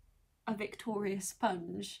a Victoria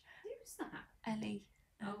sponge. Who's that? Ellie.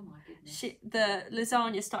 Oh my goodness. The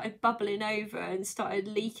lasagna started bubbling over and started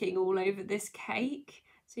leaking all over this cake.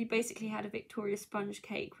 So he basically had a Victoria sponge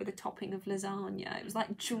cake with a topping of lasagna. It was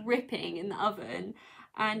like dripping in the oven,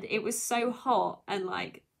 and it was so hot, and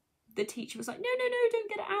like the teacher was like, no, don't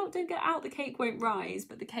get it out, the cake won't rise.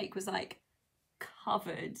 But the cake was like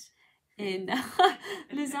covered in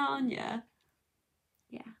lasagna.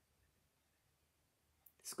 Yeah.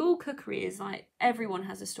 School cookery is like, everyone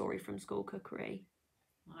has a story from school cookery.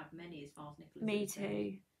 I have many as far as Nicholas. Me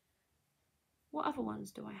too. What other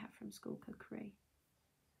ones do I have from school cookery?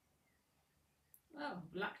 Oh,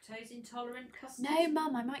 lactose intolerant custard. No,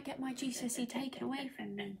 Mum, I might get my GCSE taken away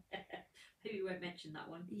from me. Who won't mention that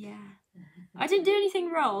one? Yeah. I didn't do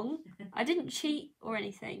anything wrong. I didn't cheat or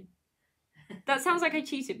anything. That sounds like I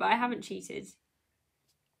cheated, but I haven't cheated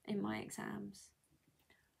in my exams.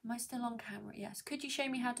 Am I still on camera? Yes. Could you show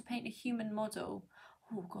me how to paint a human model?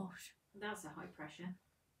 Oh, gosh. That's a high pressure.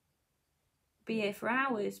 Be here for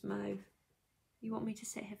hours, Mo. You want me to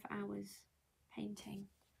sit here for hours painting?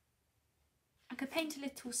 I could paint a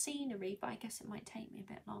little scenery, but I guess it might take me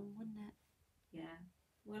a bit long, wouldn't it? Yeah,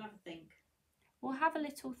 we'll have a think. We'll have a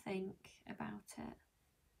little think about it.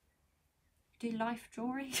 Do life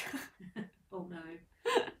drawing. Oh no.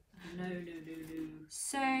 No.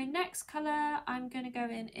 So next colour I'm going to go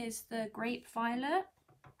in is the grape violet,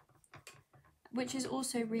 which is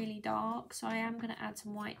also really dark, so I am going to add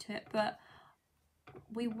some white to it, but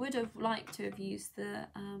we would have liked to have used the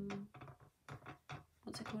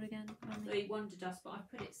what's it called again? The Wonder Dust, but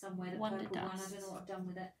I've put it somewhere, the Wonder purple one. I Dust. don't know what I've done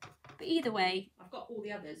with it. But either way, I've got all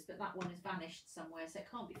the others, but that one has vanished somewhere, so it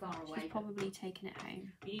can't be far away. she's probably taken it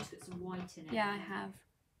home. You need to put some white in it. Yeah, I have.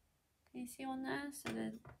 Can you see on there? So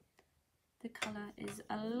the colour is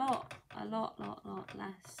a lot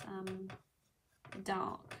less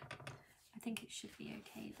dark. I think it should be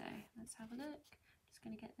okay though. Let's have a look. Just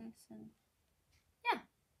going to get this, and yeah,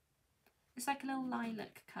 it's like a little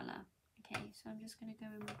lilac colour. Okay, so I'm just going to go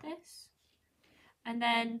in with this, and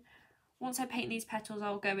then once I paint these petals,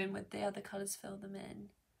 I'll go in with the other colours, fill them in.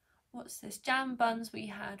 What's this? Jam buns we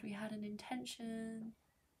had an intention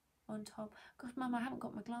on top. God, Mum, I haven't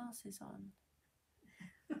got my glasses on.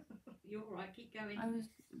 You're all right, keep going.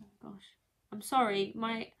 Oh gosh, I'm sorry.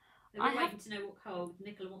 We're waiting to know what colour.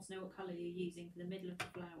 Nicola wants to know what colour you're using for the middle of the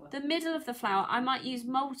flower. The middle of the flower, I might use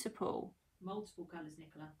multiple. Multiple colours,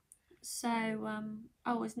 Nicola. So,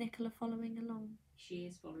 oh, is Nicola following along? She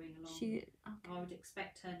is following along. Okay. I would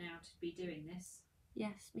expect her now to be doing this.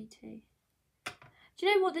 Yes, me too. Do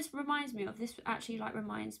you know what this reminds me of? This actually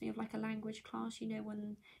reminds me of like a language class, you know,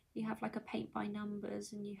 when you have like a paint by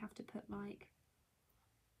numbers and you have to put like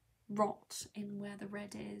rot in where the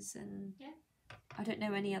red is, and yeah. I don't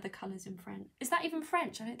know any other colours in French. Is that even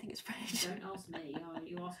French? I don't think it's French. Don't ask me.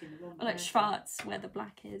 You're asking the wrong Or like schwarz, where the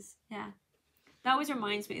black is. Yeah. That always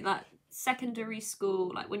reminds me, like secondary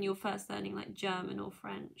school, like when you're first learning like German or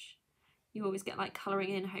French, you always get like colouring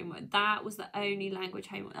in homework. That was the only language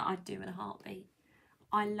homework that I'd do in a heartbeat.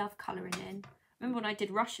 I love colouring in. Remember when I did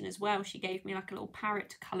Russian as well, she gave me like a little parrot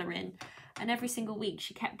to colour in, and every single week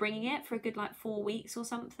she kept bringing it for a good like 4 weeks or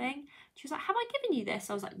something. She was like, have I given you this?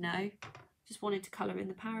 I was like, no, just wanted to colour in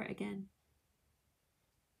the parrot again.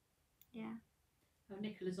 Yeah. Oh,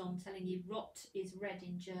 Nicola's on telling you rot is red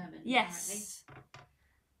in German. Yes. Apparently.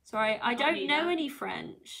 Sorry, I don't know any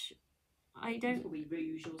French. I don't. It's probably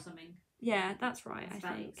rouge or something. Yeah, that's right. That's I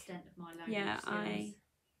about think. The extent of my language Yeah, skills. I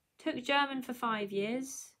took German for 5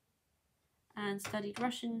 years and studied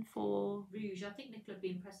Russian for. Rouge. I think Nicola would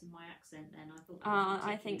be impressed with my accent then. I thought.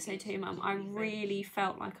 I think so too, Mum. I really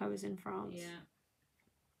felt like I was in France.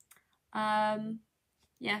 Yeah.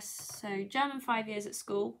 Yes, so German 5 years at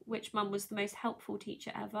school, which Mum was the most helpful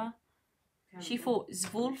teacher ever. She thought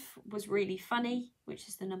Zwölf was really funny, which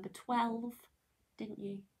is the number 12, didn't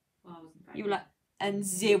you? Well, I wasn't very You were good. like, and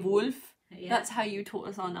the wolf. Yeah. That's how you taught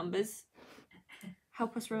us our numbers.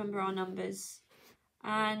 Help us remember our numbers.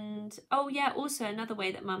 And oh yeah, also another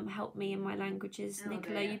way that Mum helped me in my languages, Oh,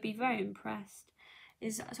 Nicola, dear. you'd be very impressed,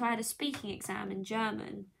 is so I had a speaking exam in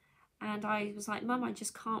German and I was like, Mum, I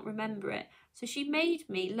just can't remember it. So she made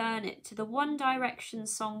me learn it to the One Direction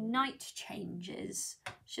song Night Changes.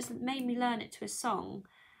 She just made me learn it to a song.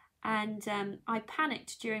 And I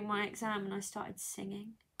panicked during my exam and I started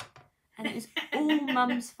singing. And it was all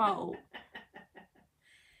Mum's fault.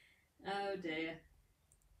 Oh dear.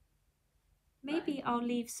 Maybe I'll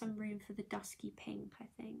leave some room for the dusky pink, I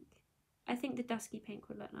think. I think the dusky pink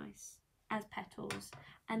would look nice as petals.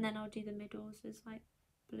 And then I'll do the middles as like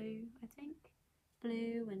blue, I think.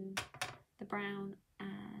 Blue and the brown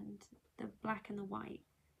and the black and the white.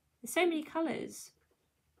 There's so many colours.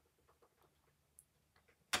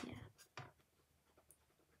 Yeah.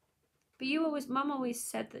 But Mum always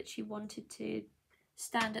said that she wanted to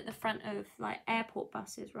stand at the front of like airport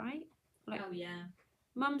buses, right? Like, oh yeah.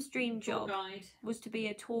 Mum's dream Tour job guide. was to be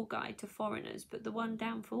a tour guide to foreigners, but the one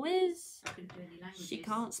downfall is I couldn't do any languages. she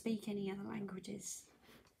can't speak any other languages.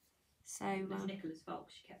 So, It was Nicola's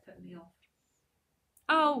fault. She kept putting me off.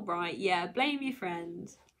 oh right, yeah, blame your friend.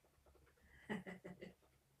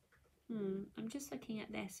 I'm just looking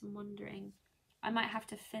at this and wondering, I might have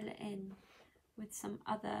to fill it in with some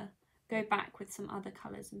other, go back with some other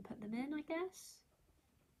colours and put them in, I guess.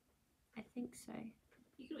 I think so.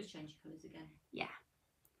 You can always change your colours again. Yeah.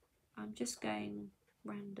 I'm just going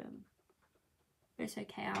random. But it's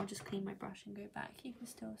okay, I'll just clean my brush and go back. You can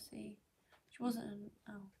still see. She wasn't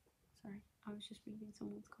oh, sorry. I was just reading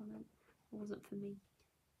someone's comment. It wasn't for me.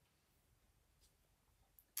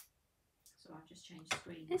 So I've just changed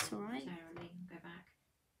screen. It's alright. Temporarily. Go back.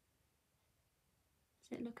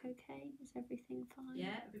 Does it look okay? Is everything fine?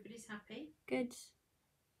 Yeah, everybody's happy. Good.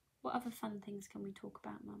 What other fun things can we talk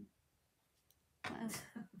about, Mum? What else?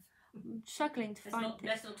 I'm struggling to find things.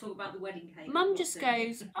 Let's not talk about the wedding cake. Mum just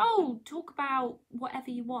goes, oh, talk about whatever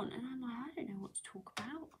you want. And I'm like, I don't know what to talk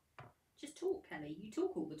about. Just talk, Kelly. You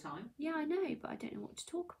talk all the time. Yeah, I know, but I don't know what to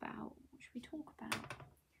talk about. What should we talk about?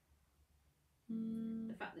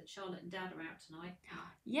 The fact that Charlotte and Dad are out tonight.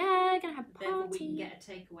 Yeah, gonna have a party. Therefore we can get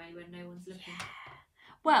a takeaway when no one's looking. Yeah.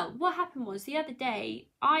 Well, what happened was the other day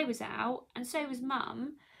I was out and so was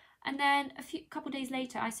Mum. And then a couple of days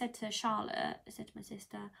later I said to Charlotte, I said to my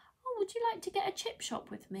sister, oh, would you like to get a chip shop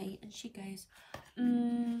with me? And she goes,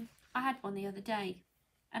 I had one the other day.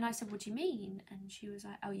 And I said, what do you mean? And she was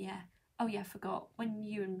like, oh yeah, I forgot. When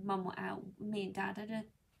you and Mum were out, me and Dad had a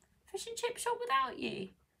fish and chip shop without you.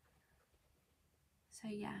 So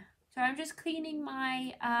yeah, so I'm just cleaning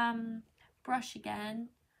my brush again,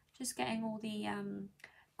 just getting all the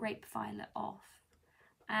grape violet off.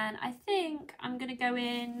 And I think I'm going to go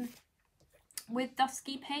in with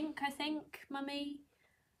dusky pink, I think, Mummy.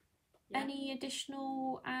 Yeah. Any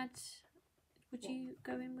additional would you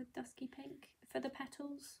go in with dusky pink for the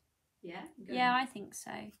petals? Yeah. Yeah, I think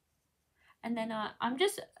so. And then I'm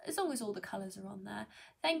just, as long as all the colours are on there.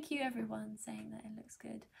 Thank you everyone saying that it looks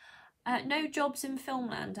good. No jobs in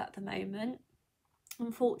Filmland at the moment,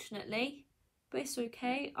 unfortunately, but it's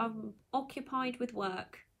okay. I'm occupied with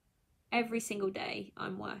work. Every single day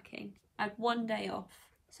I'm working. I had one day off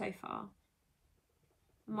so far.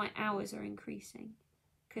 My hours are increasing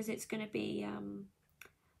because it's going to be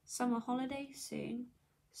summer holidays soon.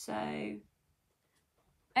 So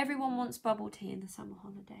everyone wants bubble tea in the summer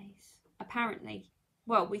holidays. Apparently.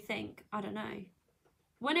 Well, we think. I don't know.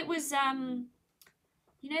 When it was...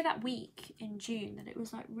 you know that week in June that it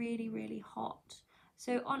was like really, really hot.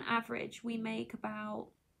 So on average, we make about,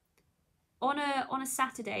 on a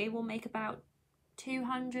Saturday, we'll make about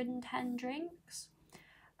 210 drinks.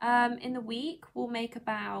 In the week, we'll make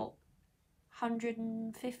about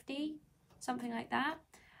 150, something like that.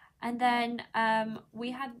 And then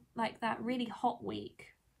we had like that really hot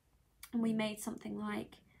week and we made something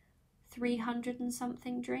like 300 and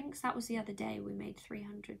something drinks. That was the other day we made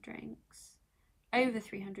 300 drinks. Over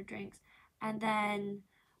 300 drinks. And then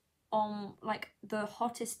on like the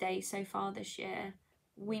hottest day so far this year,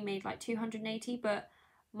 we made like 280, but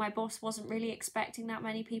my boss wasn't really expecting that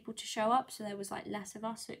many people to show up, so there was like less of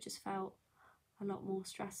us, so it just felt a lot more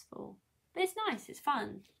stressful. But it's nice, it's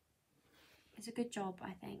fun. It's a good job,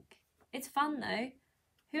 I think. It's fun though.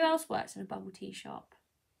 Who else works in a bubble tea shop?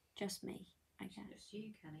 Just me, I guess. Just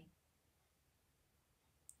you, Kelly.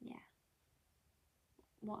 Yeah.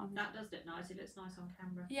 What that does look nice. It looks nice on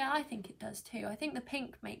camera. Yeah, I think it does too. I think the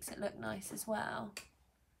pink makes it look nice as well.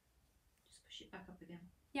 Just push it back up again.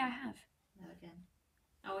 Yeah, I have. No, again.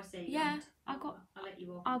 Oh, I see. Yeah, I'll let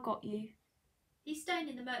you off. I got you. He's staying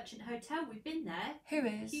in the Merchant Hotel. We've been there. Who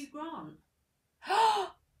is? Hugh Grant.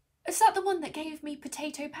 Is that the one that gave me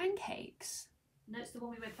potato pancakes? No, it's the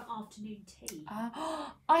one we went for afternoon tea.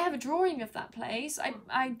 I have a drawing of that place.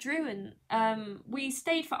 I drew and we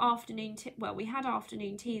stayed for afternoon tea. Well, we had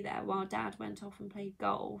afternoon tea there while Dad went off and played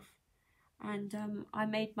golf. And I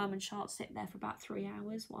made Mum and Charlotte sit there for about 3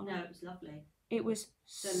 hours. While it was lovely. It was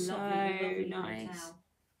so lovely nice. Hotel.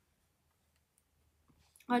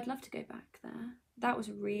 I'd love to go back there. That was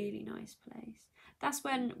a really nice place. That's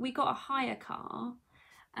when we got a hire car,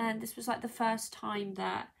 and this was like the first time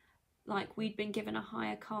that like we'd been given a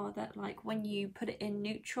hire car that like when you put it in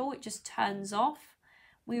neutral it just turns off.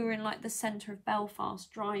 We were in like the centre of Belfast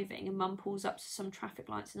driving, and Mum pulls up to some traffic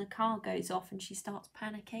lights and the car goes off and she starts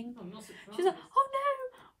panicking. I'm not surprised. She's like, oh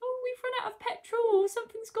no, oh we've run out of petrol,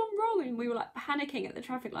 something's gone wrong, and we were like panicking at the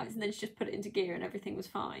traffic lights, and then she just put it into gear and everything was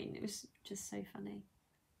fine. It was just so funny.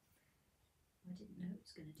 I didn't know it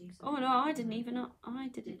was going to do something. Oh no, I didn't even know. I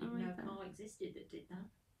didn't Didn't even know either. a car existed that did that.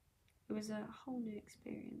 It was a whole new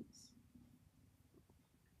experience.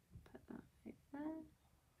 Put that over there.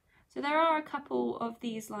 So there are a couple of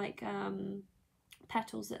these like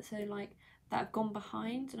petals that have gone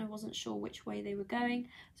behind, and I wasn't sure which way they were going.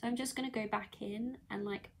 So I'm just going to go back in and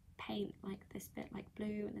like paint like this bit like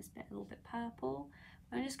blue and this bit a little bit purple.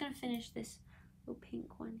 I'm just going to finish this little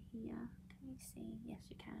pink one here. Can you see? Yes,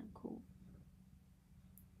 you can. Cool.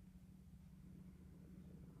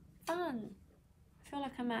 Fun. I feel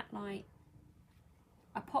like I'm at like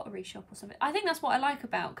a pottery shop or something. I think that's what I like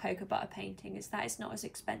about cocoa butter painting, is that it's not as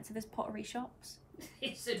expensive as pottery shops.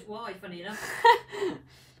 So do I, funny enough.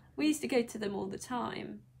 We used to go to them all the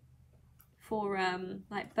time for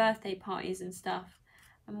like birthday parties and stuff,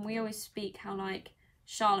 and we always speak how like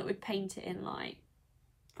Charlotte would paint it in like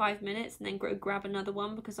 5 minutes and then grab another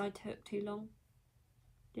one because I took too long,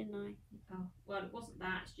 didn't I? Oh, well, it wasn't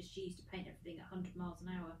that. It's just she used to paint everything at 100 miles an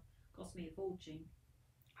hour. Cost me a fortune.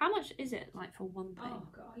 How much is it like for one paint? Oh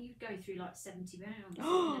god, you'd go through like 70 pounds in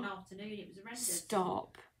an afternoon. It was horrendous.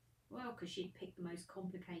 Stop. Well, because she'd pick the most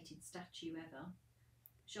complicated statue ever.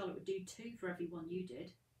 Charlotte would do 2 for every one you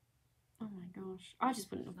did. Oh my gosh, I just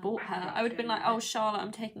wouldn't have Like bought her. back I would have been like, going oh there. Charlotte,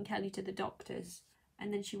 I'm taking Kelly to the doctors,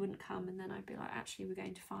 and then she wouldn't come, and then I'd be like, actually we're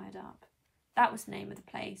going to Fired Up. That was the name of the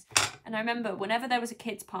place. And I remember whenever there was a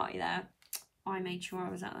kids party there, I made sure I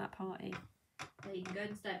was at that party. Yeah, you can go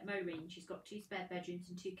and stay at Maureen. She's got 2 spare bedrooms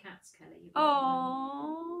and 2 cats, Kelly. You'll be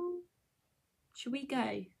Oh, should we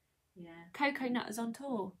go? fine. Yeah. Cocoa Nutters on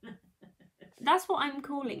tour. That's what I'm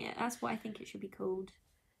calling it. That's what I think it should be called.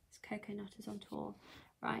 It's Cocoa Nutters on tour.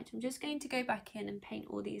 Right, I'm just going to go back in and paint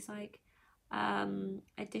all these like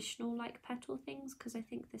additional like petal things, because I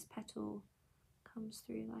think this petal comes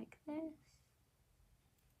through like this.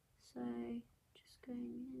 So just going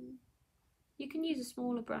in. You can use a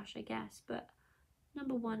smaller brush, I guess, but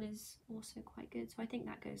number 1 is also quite good. So I think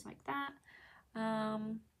that goes like that.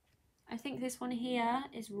 I think this one here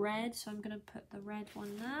is red, so I'm going to put the red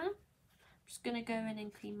one there. I'm just going to go in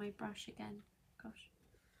and clean my brush again. Gosh.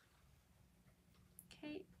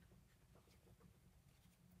 Okay.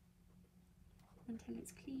 Until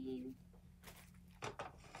it's clean.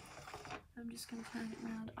 I'm just going to turn it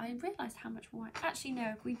around. I realised how much white. Actually,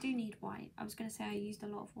 no, we do need white. I was going to say I used a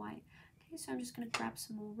lot of white. Okay, so I'm just going to grab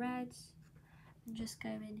some more reds and just go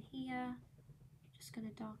in here. Just going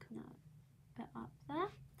to darken that bit up there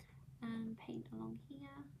and paint along here.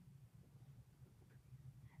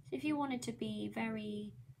 So if you wanted to be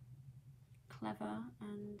very clever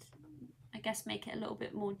and I guess make it a little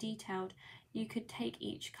bit more detailed, you could take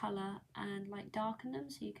each colour and like darken them,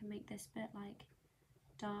 so you can make this bit like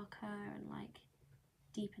darker and like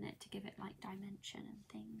deepen it to give it like dimension and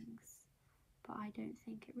things. But I don't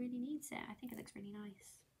think it really needs it. I think it looks really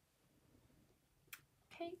nice.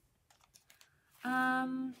 Okay.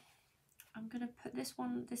 I'm gonna put this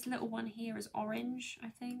little one here as orange, I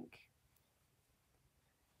think.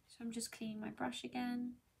 So I'm just cleaning my brush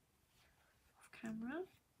again off camera.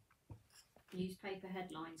 Newspaper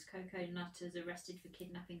headlines: Cocoa Nutters arrested for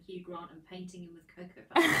kidnapping Hugh Grant and painting him with cocoa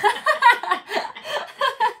butter.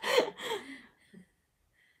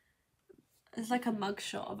 It's like a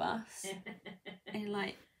mugshot of us in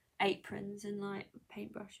like aprons and like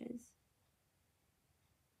paintbrushes.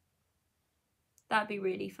 That'd be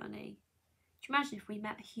really funny. Do you imagine if we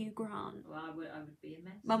met Hugh Grant? Well, I would be a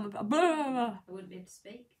mess. Mum would be, blah, blah, blah. I wouldn't be able to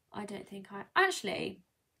speak. I don't think actually,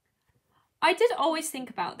 I did always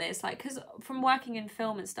think about this, like, because from working in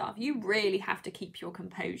film and stuff, you really have to keep your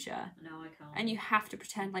composure. No, I can't. And you have to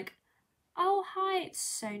pretend like, oh, hi, it's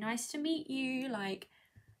so nice to meet you. Like,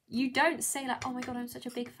 you don't say like, oh my god, I'm such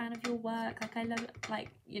a big fan of your work, like I love it,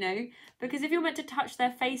 like, you know, because if you're meant to touch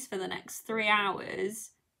their face for the next 3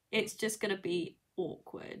 hours, it's just going to be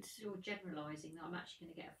awkward. You're generalising that I'm actually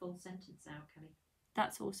going to get a full sentence out, Kelly.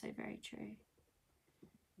 That's also very true.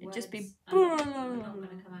 It'd just be... Are not going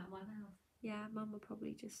to come out of my mouth. Yeah, Mum will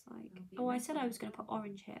probably just like... Oh, I said I was going to put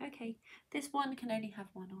orange here. Okay, this one can only have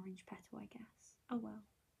one orange petal, I guess. Oh well.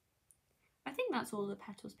 I think that's all the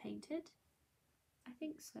petals painted. I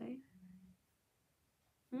think so.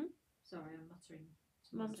 Hmm? Sorry, I'm muttering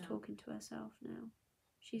to Mum's myself. talking to herself now.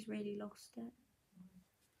 She's really lost it.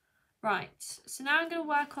 Right, so now I'm going to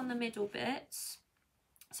work on the middle bits.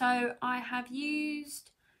 So I have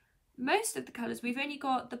used most of the colours. We've only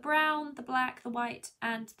got the brown, the black, the white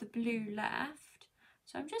and the blue left.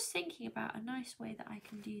 So I'm just thinking about a nice way that I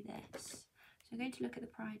can do this. So I'm going to look at the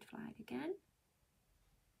pride flag again.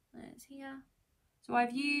 There's here. So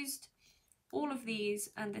I've used all of these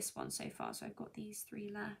and this one so far. So I've got these 3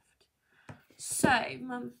 left. So,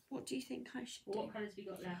 Mum, what do you think I should do? What colours have you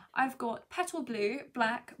got left? I've got petal blue,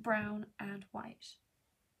 black, brown and white.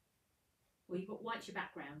 Well, you've got white's your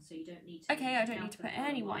background, so you don't need to... Okay, I don't need to for put the colour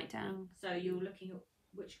any white down. So you're looking at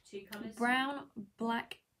which 2 colours? Brown,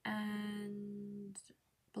 black and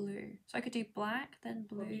blue. So I could do black, then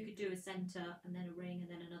blue. Well, you could do a centre and then a ring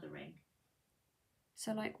and then another ring.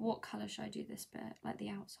 So like what colour should I do this bit? Like the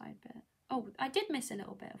outside bit? Oh, I did miss a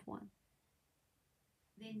little bit of one.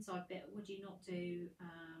 The inside bit, would you not do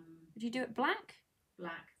Would you do it black?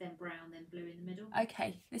 black, then brown, then blue in the middle?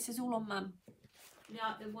 Okay, this is all on Mum.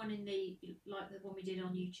 Like the one in the, like the one we did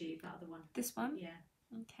on YouTube, that other one. This one? Yeah.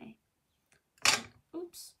 Okay.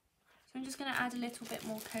 Oops. So I'm just going to add a little bit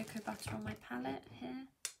more cocoa butter on my palette here.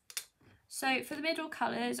 So for the middle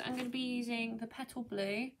colours, I'm going to be using the petal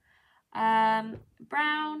blue, brown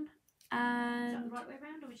and Is that the right way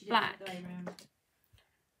around, or would you do black. it the other way around?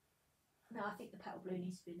 No, I think the petal blue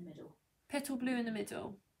needs to be in the middle. Petal blue in the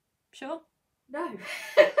middle. Sure? No.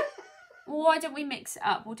 Well, why don't we mix it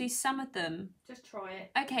up? We'll do some of them. Just try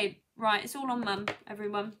it. Okay, right, it's all on Mum,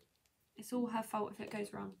 everyone. It's all her fault if it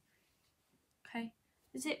goes wrong. Okay.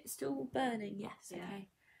 Is it still burning? Yes, Yeah.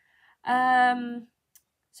 okay.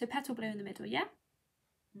 So petal blue in the middle, yeah?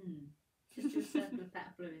 Just do a circle of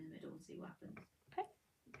petal blue in the middle and see what happens. Okay.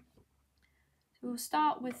 So we'll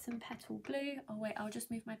start with some petal blue. Oh wait, I'll just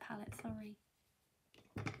move my palette, sorry.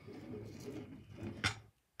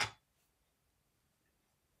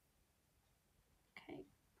 Okay.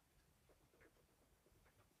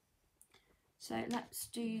 So let's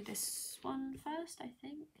do this one first, I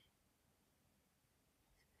think.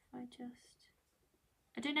 If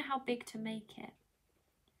I don't know how big to make it,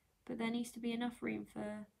 but there needs to be enough room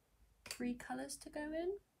for 3 colours to go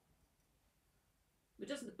in. But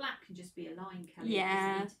doesn't the black can just be a line, Kelly?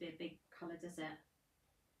 Yeah. It doesn't need to be a big colour, does it?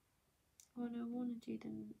 Well, no, I want to do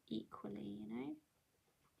them equally, you know.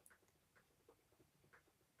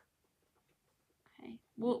 Okay,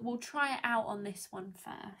 we'll try it out on this one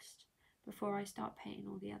first before I start painting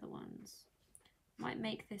all the other ones. Might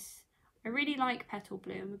make this. I really like petal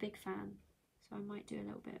blue. I'm a big fan, so I might do a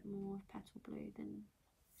little bit more of petal blue than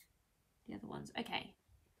the other ones. Okay,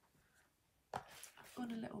 I've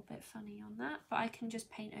gone a little bit funny on that, but I can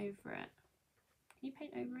just paint over it. Can you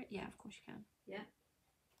paint over it? Yeah, of course you can. Yeah.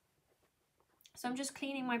 So I'm just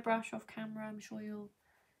cleaning my brush off camera. I'm sure you'll...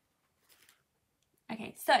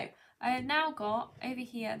 Okay, so I have now got over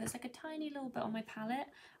here, there's like a tiny little bit on my palette.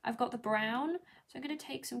 I've got the brown, so I'm going to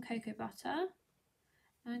take some cocoa butter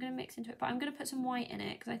and I'm going to mix into it, but I'm going to put some white in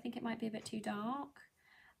it because I think it might be a bit too dark,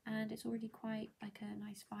 and it's already quite like a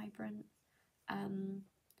nice vibrant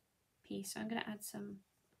piece. So I'm going to add some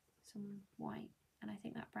white, and I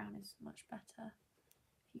think that brown is much better,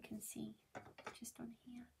 if you can see just on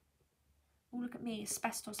here. Oh, look at me,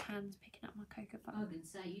 asbestos hands picking up my cocoa butter. I was going to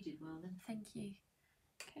say, you did well then. Thank you.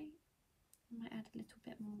 Okay, I might add a little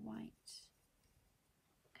bit more white.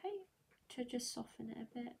 Okay, to just soften it a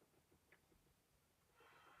bit.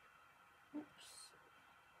 Oops.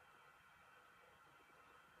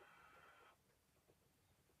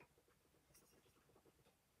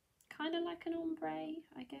 Kind of like an ombre,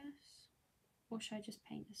 I guess. Or should I just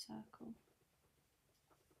paint a circle?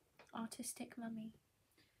 Artistic mummy.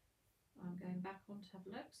 I'm going back on to have a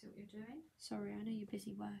look, see what you're doing. Sorry, I know you're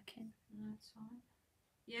busy working. No, that's fine.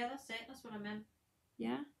 Yeah, that's it. That's what I meant.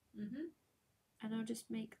 Yeah? Mhm. And I'll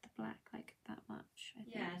just make the black like that much, I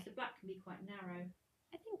think. Yeah, the black can be quite narrow.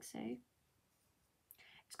 I think so.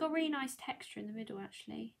 It's got really nice texture in the middle,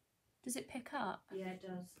 actually. Does it pick up? Yeah, it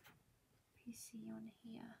does. If you see on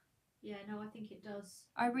here. Yeah, no, I think it does.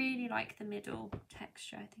 I really like the middle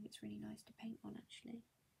texture. I think it's really nice to paint on, actually.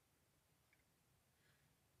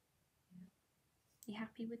 You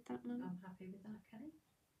happy with that, Mum? I'm happy with that, Kelly.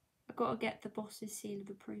 I've got to get the boss's seal of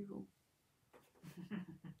approval.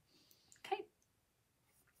 Okay.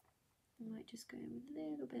 I might just go in with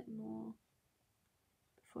a little bit more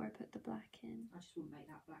before I put the black in. I just wouldn't make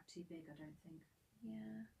that black too big, I don't think.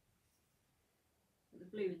 Yeah. But the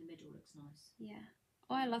blue in the middle looks nice. Yeah.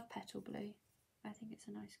 Oh, I love petal blue. I think it's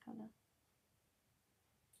a nice colour.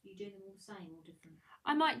 Are you doing them all the same or different?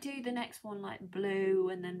 I might do the next one like blue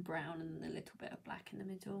and then brown and a little bit of black in the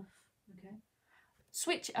middle. Okay.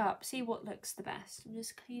 Switch it up, see what looks the best. I'm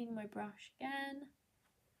just cleaning my brush again.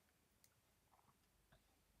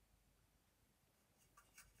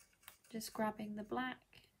 Just grabbing the black.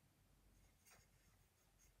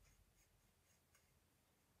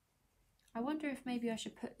 I wonder if maybe I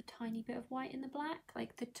should put a tiny bit of white in the black,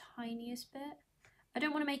 like the tiniest bit. I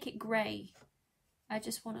don't want to make it grey. I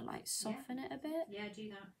just want to like soften it a bit. Yeah, do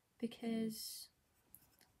that. Because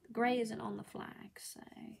the grey isn't on the flag, so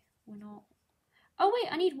we're not... Oh wait,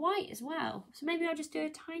 I need white as well. So maybe I'll just do a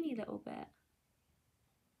tiny little bit.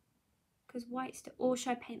 Because white's... Or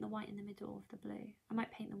should I paint the white in the middle of the blue? I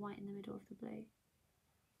might paint the white in the middle of the blue.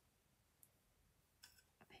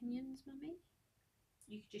 Opinions, Mummy?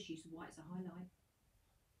 You could just use the white as a highlight.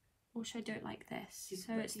 Or should I do it like this?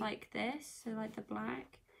 So it's like this, so like the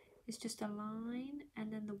black is just a line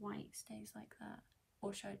and then the white stays like that.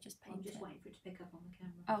 Or should I just paint it? I'm just waiting for it to pick up on the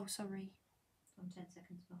camera. Oh, sorry. I'm 10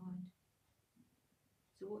 seconds behind.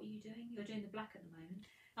 So what are you doing? You're doing the black at the moment.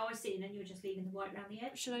 Oh, I see, and then you're just leaving the white around the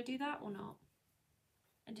edge. Should I do that or not?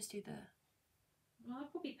 And just do the... Well,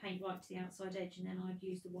 I'd probably paint right to the outside edge and then I'd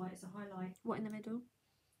use the white as a highlight. What, in the middle?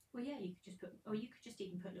 Well, yeah, you could just put... Or you could just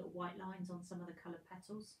even put little white lines on some of the coloured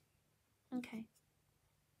petals. Okay.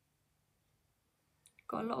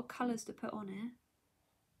 Got a lot of colours to put on here.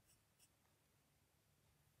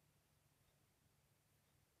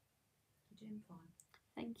 You're doing fine.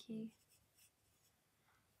 Thank you.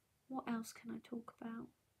 What else can I talk about?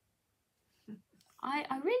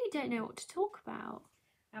 I really don't know what to talk about.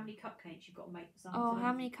 How many cupcakes you've got to make this Oh, afternoon?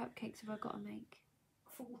 how many cupcakes have I got to make?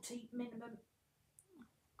 40 minimum.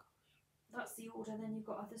 That's the order, then you've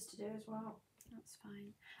got others to do as well. That's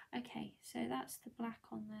fine. Okay, so that's the black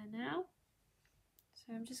on there now.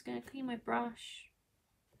 So I'm just going to clean my brush.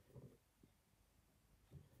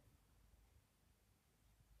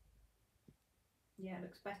 Yeah, it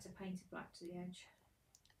looks better painted black to the edge.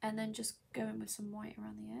 And then just go in with some white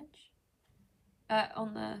around the edge.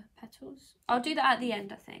 On the petals. I'll do that at the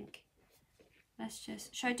end, I think. Let's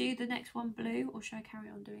just... Should I do the next one blue or should I carry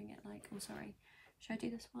on doing it like... Oh, sorry. Should I do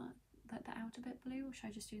this one, like the outer bit blue, or should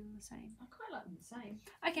I just do them the same? I quite like them the same.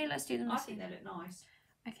 Okay, let's do them the I same. think they look nice.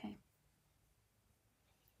 Okay.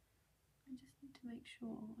 I just need to make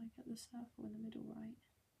sure I get the circle in the middle right.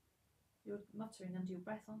 You're muttering under your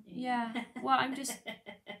breath, aren't you? Yeah. Well, I'm just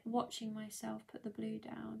watching myself put the blue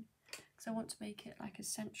down because I want to make it like as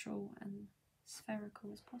central and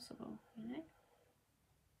spherical as possible, you know?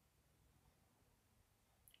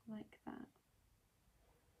 Like that.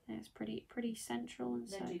 And it's pretty central and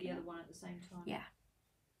then circular. do the other one at the same time. Yeah.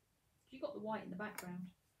 You've got the white in the background.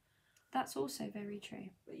 That's also very true.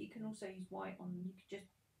 But you can also use white on, you could just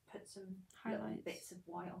put some little Highlights. bits of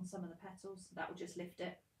white on some of the petals. That will just lift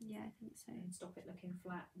it Yeah, I think so. and stop it looking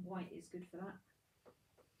flat. White is good for that.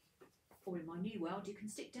 Or in my new world, you can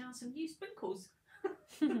stick down some new sprinkles.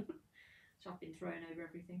 So I've been thrown over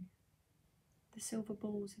everything. The silver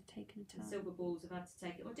balls have taken a The turn. silver balls have had to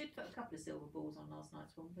take it. Well, I did put a couple of silver balls on last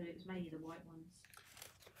night's one, but it was mainly the white ones.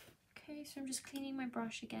 Okay, so I'm just cleaning my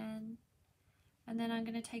brush again. And then I'm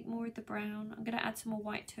going to take more of the brown. I'm going to add some more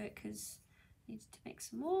white to it because I need to make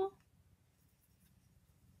some more.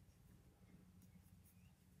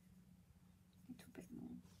 A little bit more.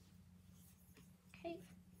 Okay.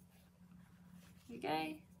 Here we go.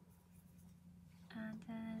 And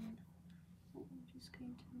then I'm just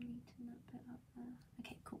going to neaten that bit up there.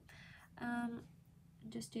 Okay, cool. And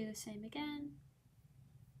just do the same again.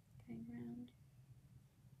 Going round.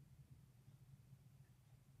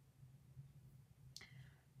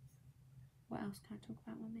 What else can I talk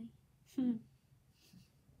about, Mummy?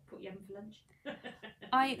 What you having for lunch?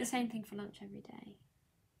 I eat the same thing for lunch every day.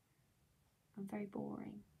 I'm very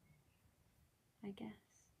boring, I guess.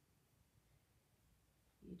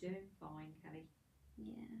 You're doing fine, Kelly.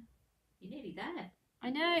 Yeah. You're nearly there. I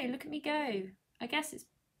know, look at me go. I guess it's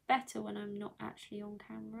better when I'm not actually on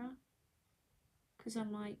camera. Because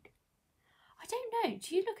I'm like, I don't know,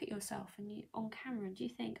 do you look at yourself and you on camera and do you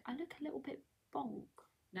think, I look a little bit bonk?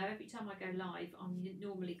 No, every time I go live, I'm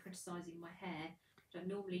normally criticising my hair, but I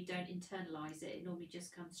normally don't internalise it. It normally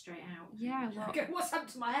just comes straight out. Yeah, I well, go, what's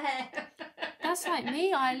happened to my hair? That's like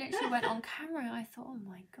me. I literally went on camera. I thought, oh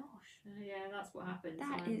my gosh. Yeah, that's what happens.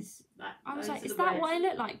 That is. That, I was those like, are is the that what I reds.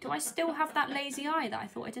 look like? Do I still have that lazy eye that I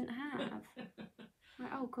thought I didn't have?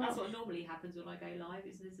 Like, oh god. That's what normally happens when I go live.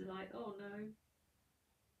 Is this like, oh no.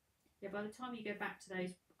 Yeah, by the time you go back to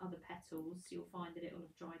those other petals, you'll find that it will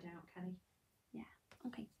have dried out, Kelly. Yeah.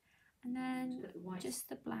 Okay. And then Put the white just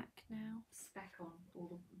the black now. speck on, or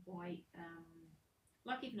the white,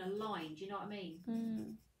 like even a line. Do you know what I mean?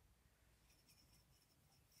 Mm.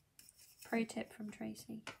 Pro tip from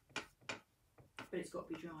Tracy. But it's got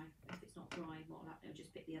to be dry. If it's not dry, what'll happen? It'll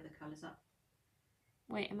just pick the other colours up.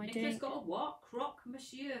 Wait, am I Nicola's doing? got a what? Croque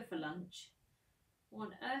monsieur for lunch. What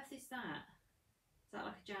on earth is that? Is that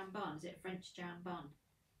like a jam bun? Is it a French jam bun,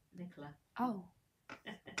 Nicola? Oh,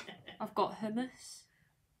 I've got hummus.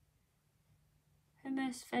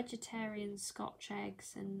 Hummus, vegetarian Scotch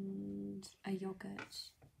eggs, and a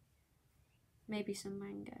yogurt. Maybe some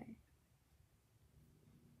mango.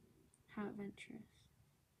 How adventurous.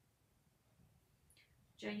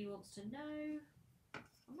 Janie wants to know.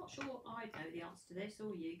 I'm not sure I know the answer to this,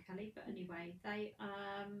 or you, Kelly, but anyway, they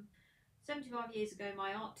 75 years ago,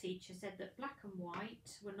 my art teacher said that black and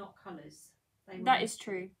white were not colours. They were That is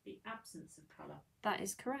true. the absence of colour. That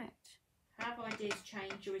is correct. Have ideas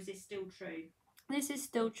changed, or is this still true? This is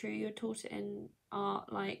still true. You're taught it in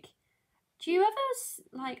art. Like, do you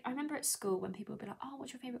ever, like, I remember at school when people would be like, oh,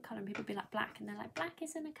 what's your favourite colour? And people would be like, black. And they're like, black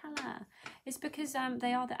isn't a colour. It's because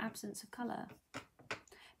they are the absence of colour.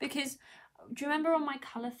 Because, do you remember on my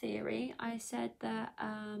colour theory, I said that,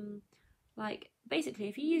 like, basically,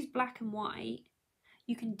 if you use black and white,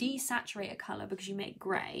 you can desaturate a colour because you make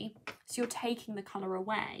grey. So you're taking the colour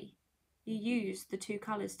away. You use the two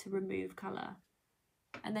colours to remove colour.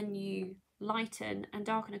 And then you lighten and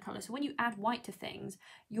darken a colour. So when you add white to things,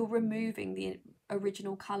 you're removing the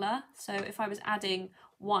original colour. So if I was adding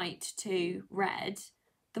white to red,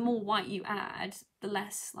 the more white you add, the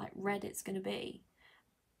less like red it's going to be.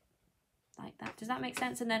 Like that. Does that make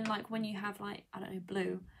sense? And then like when you have like, I don't know,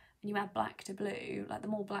 blue, and you add black to blue, like the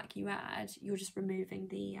more black you add, you're just removing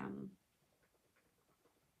the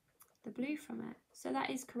blue from it. So that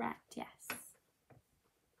is correct, yes.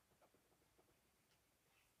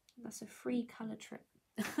 That's a free colour trip.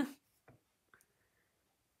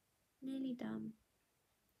 Nearly done.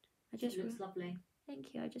 It looks lovely.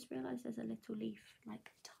 Thank you. I just realised there's a little leaf,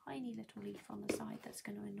 like a tiny little leaf on the side that's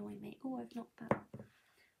going to annoy me. Oh, I've knocked that.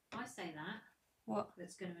 I say that. What?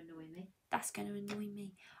 That's going to annoy me. That's going to annoy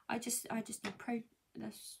me. I just need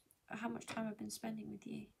that's how much time I've been spending with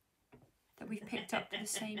you. That we've picked up the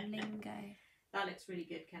same lingo. That looks really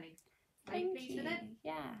good, Kelly. Are Thank you pleased with it?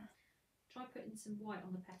 Yeah. Try putting some white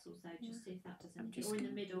on the petals though, just see if that does anything. just Or in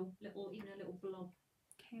the middle, even a little blob.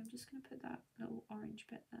 Okay, I'm just going to put that little orange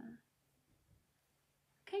bit there.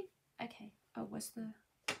 Okay. Okay. Oh, I was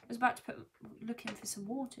about to looking for some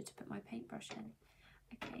water to put my paintbrush in.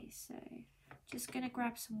 Okay, so just going to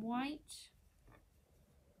grab some white.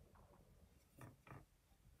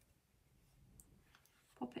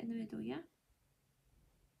 Pop it in the middle, yeah?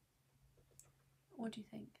 What do you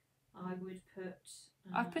think? I would put...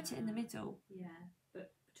 I've put it in the middle. Yeah,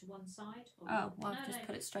 but to one side? Or... Oh, well, I've just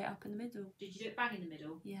put it straight up in the middle. Did you do it bang in the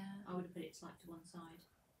middle? Yeah. I would have put it like to one side.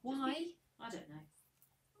 Why? I don't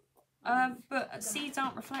know. But seeds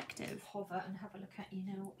aren't reflective. Hover and have a look at you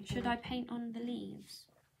now. Should I paint on the leaves?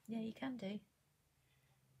 Yeah, you can do.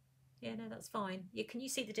 Yeah, no, that's fine. Can you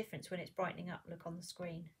see the difference when it's brightening up? Look on the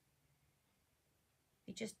screen.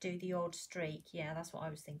 You just do the odd streak. Yeah, that's what I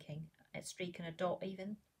was thinking. A streak and a dot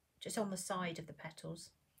even. Just on the side of the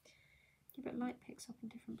petals. Yeah, but light picks up in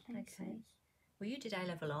different places. Okay. Well, you did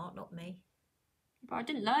A-level art, not me. But I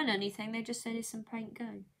didn't learn anything. They just said it's some paint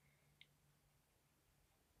go.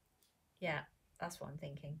 Yeah, that's what I'm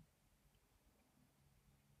thinking.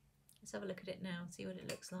 Let's have a look at it now, see what it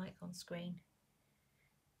looks like on screen.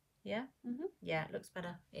 Yeah? Mm-hmm. Yeah, it looks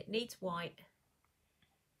better. It needs white.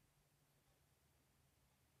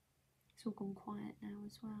 It's all gone quiet now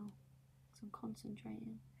as well. Because I'm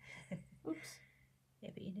concentrating. Oops.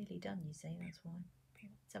 Yeah, but you're nearly done, you see, that's why.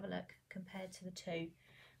 Let's have a look compared to the two.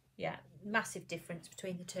 Yeah, massive difference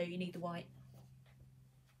between the two. You need the white.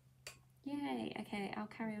 Yay. Okay, I'll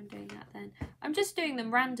carry on doing that then. I'm just doing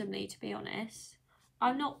them randomly, to be honest.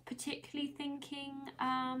 I'm not particularly thinking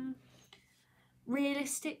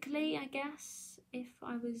realistically, I guess. If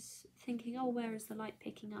I was thinking, oh, where is the light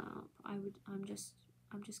picking up? I'm just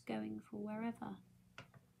going for wherever.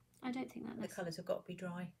 I don't think that The colours have got to be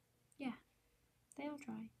dry. Yeah, they are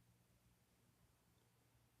dry.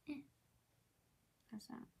 Yeah. How's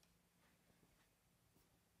that?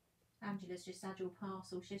 Angela's just had your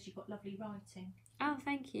parcel. She says you've got lovely writing. Oh,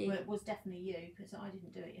 thank you. Well, it was definitely you because I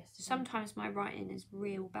didn't do it yesterday. Sometimes my writing is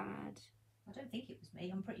real bad. I don't think it was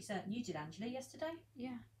me. I'm pretty certain you did, Angela, yesterday.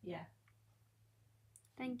 Yeah. Yeah.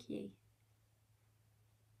 Thank you.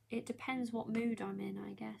 It depends what mood I'm in,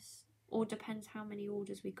 I guess. Or depends how many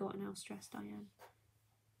orders we got and how stressed I am.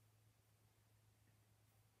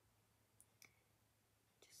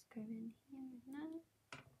 Just go in here and there.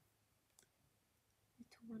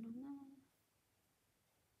 Little one on there.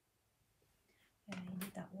 Yeah, you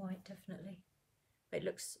need that white, definitely. But it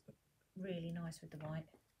looks really nice with the white.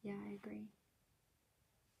 Yeah, I agree.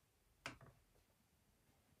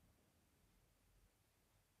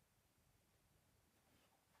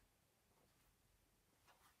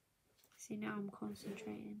 See, now I'm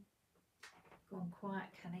concentrating. Gone quiet,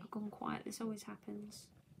 Kelly. I've gone quiet. This always happens.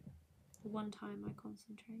 The one time I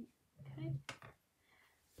concentrate. Okay.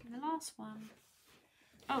 And the last one.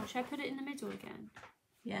 Oh, should I put it in the middle again?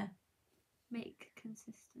 Yeah. Make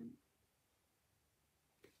consistent.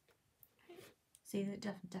 See, that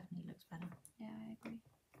definitely looks better. Yeah, I agree.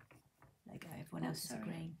 There you go. Everyone else is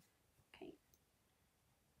agreeing. Okay.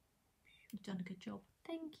 You've done a good job.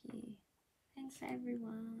 Thank you. Thanks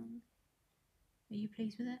everyone. Are you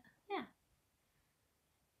pleased with it? Yeah.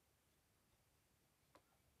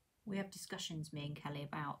 We have discussions, me and Kelly,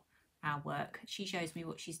 about our work. She shows me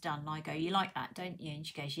what she's done and I go, you like that, don't you? And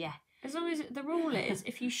she goes, yeah. As long as the rule is,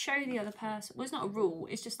 if you show the other person, well, it's not a rule,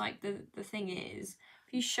 it's just like the thing is,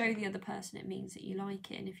 if you show the other person, it means that you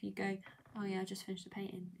like it. And if you go, oh yeah, I just finished the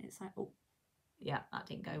painting, it's like, oh. Yeah, that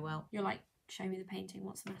didn't go well. You're like, show me the painting,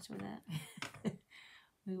 what's the matter with it?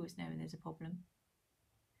 We always know when there's a problem.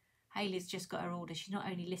 Hayley's just got her order. She's not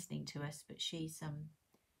only listening to us, but she's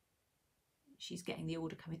getting the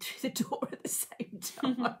order coming through the door at the same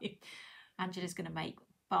time. Angela's going to make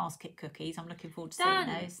basket cookies. I'm looking forward to seeing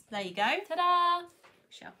those. There you go. Ta-da!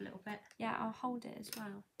 Push it up a little bit. Yeah, I'll hold it as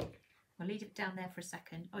well. I'll leave it down there for a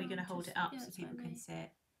second. Oh, you're going to hold it up so people can see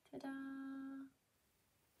it. Ta-da!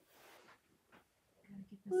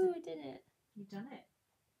 Ooh, I did it. You've done it.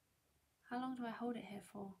 How long do I hold it here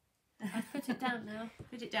for? I've put it down now.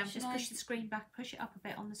 Put it down. Just push the screen back. Push it up a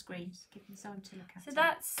bit on the screen. Just give them time to look at it. So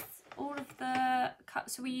that's all of the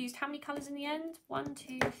cuts. So we used how many colours in the end? 1,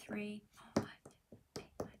 2, 3, 4, 5, 6, 8,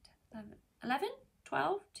 9, 10, 11,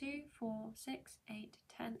 12, 2, 4, 6, 8,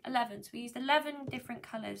 10, 11. So we used 11 different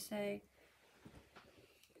colours. So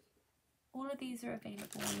all of these are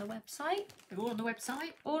available on the website. They're all on the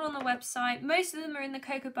website? All on the website. Most of them are in the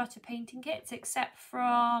cocoa butter painting kits, except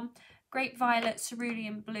from grape violet,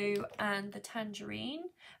 cerulean blue, and the tangerine.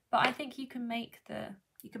 But I think you can make the...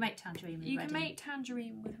 You can make tangerine with red. You can make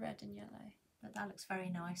tangerine with red and yellow. But that looks very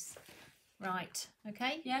nice. Right,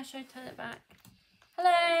 okay. Yeah, should I turn it back?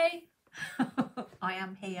 Hello! I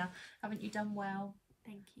am here. Haven't you done well?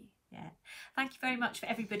 Thank you. Yeah. Thank you very much for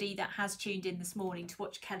everybody that has tuned in this morning to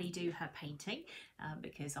watch Kelly do her painting,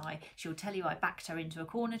 because she'll tell you I backed her into a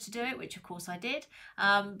corner to do it, which of course I did,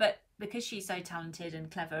 but because she's so talented and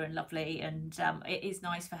clever and lovely, and it is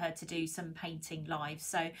nice for her to do some painting live.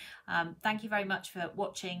 So thank you very much for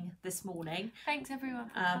watching this morning. Thanks everyone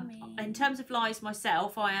for coming. In terms of lives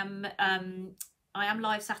myself, I am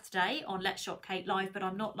live Saturday on Let's Shop Cake Live, but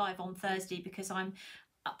I'm not live on Thursday because I'm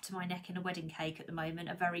up to my neck in a wedding cake at the moment,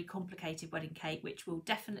 a very complicated wedding cake, which will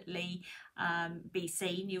definitely be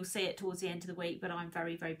seen. You'll see it towards the end of the week, but I'm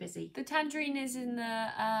very, very busy. The tangerine is in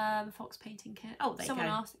the Fox painting kit. Oh, there Someone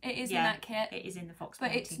you go. asked. It is in that kit. It is in the Fox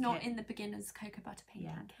but painting it's not kit. in the beginner's cocoa butter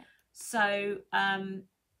painting kit. So,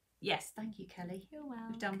 yes, thank you, Kelly. You're welcome.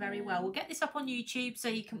 You've done very well. We'll get this up on YouTube so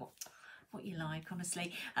you can... What you like,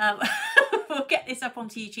 honestly. We'll get this up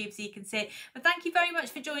onto YouTube so you can see it. But thank you very much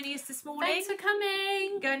for joining us this morning. Thanks for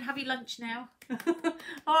coming. Go and have your lunch now.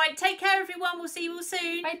 All right, take care, everyone. We'll see you all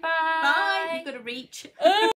soon. Bye-bye. Bye. You've got to reach.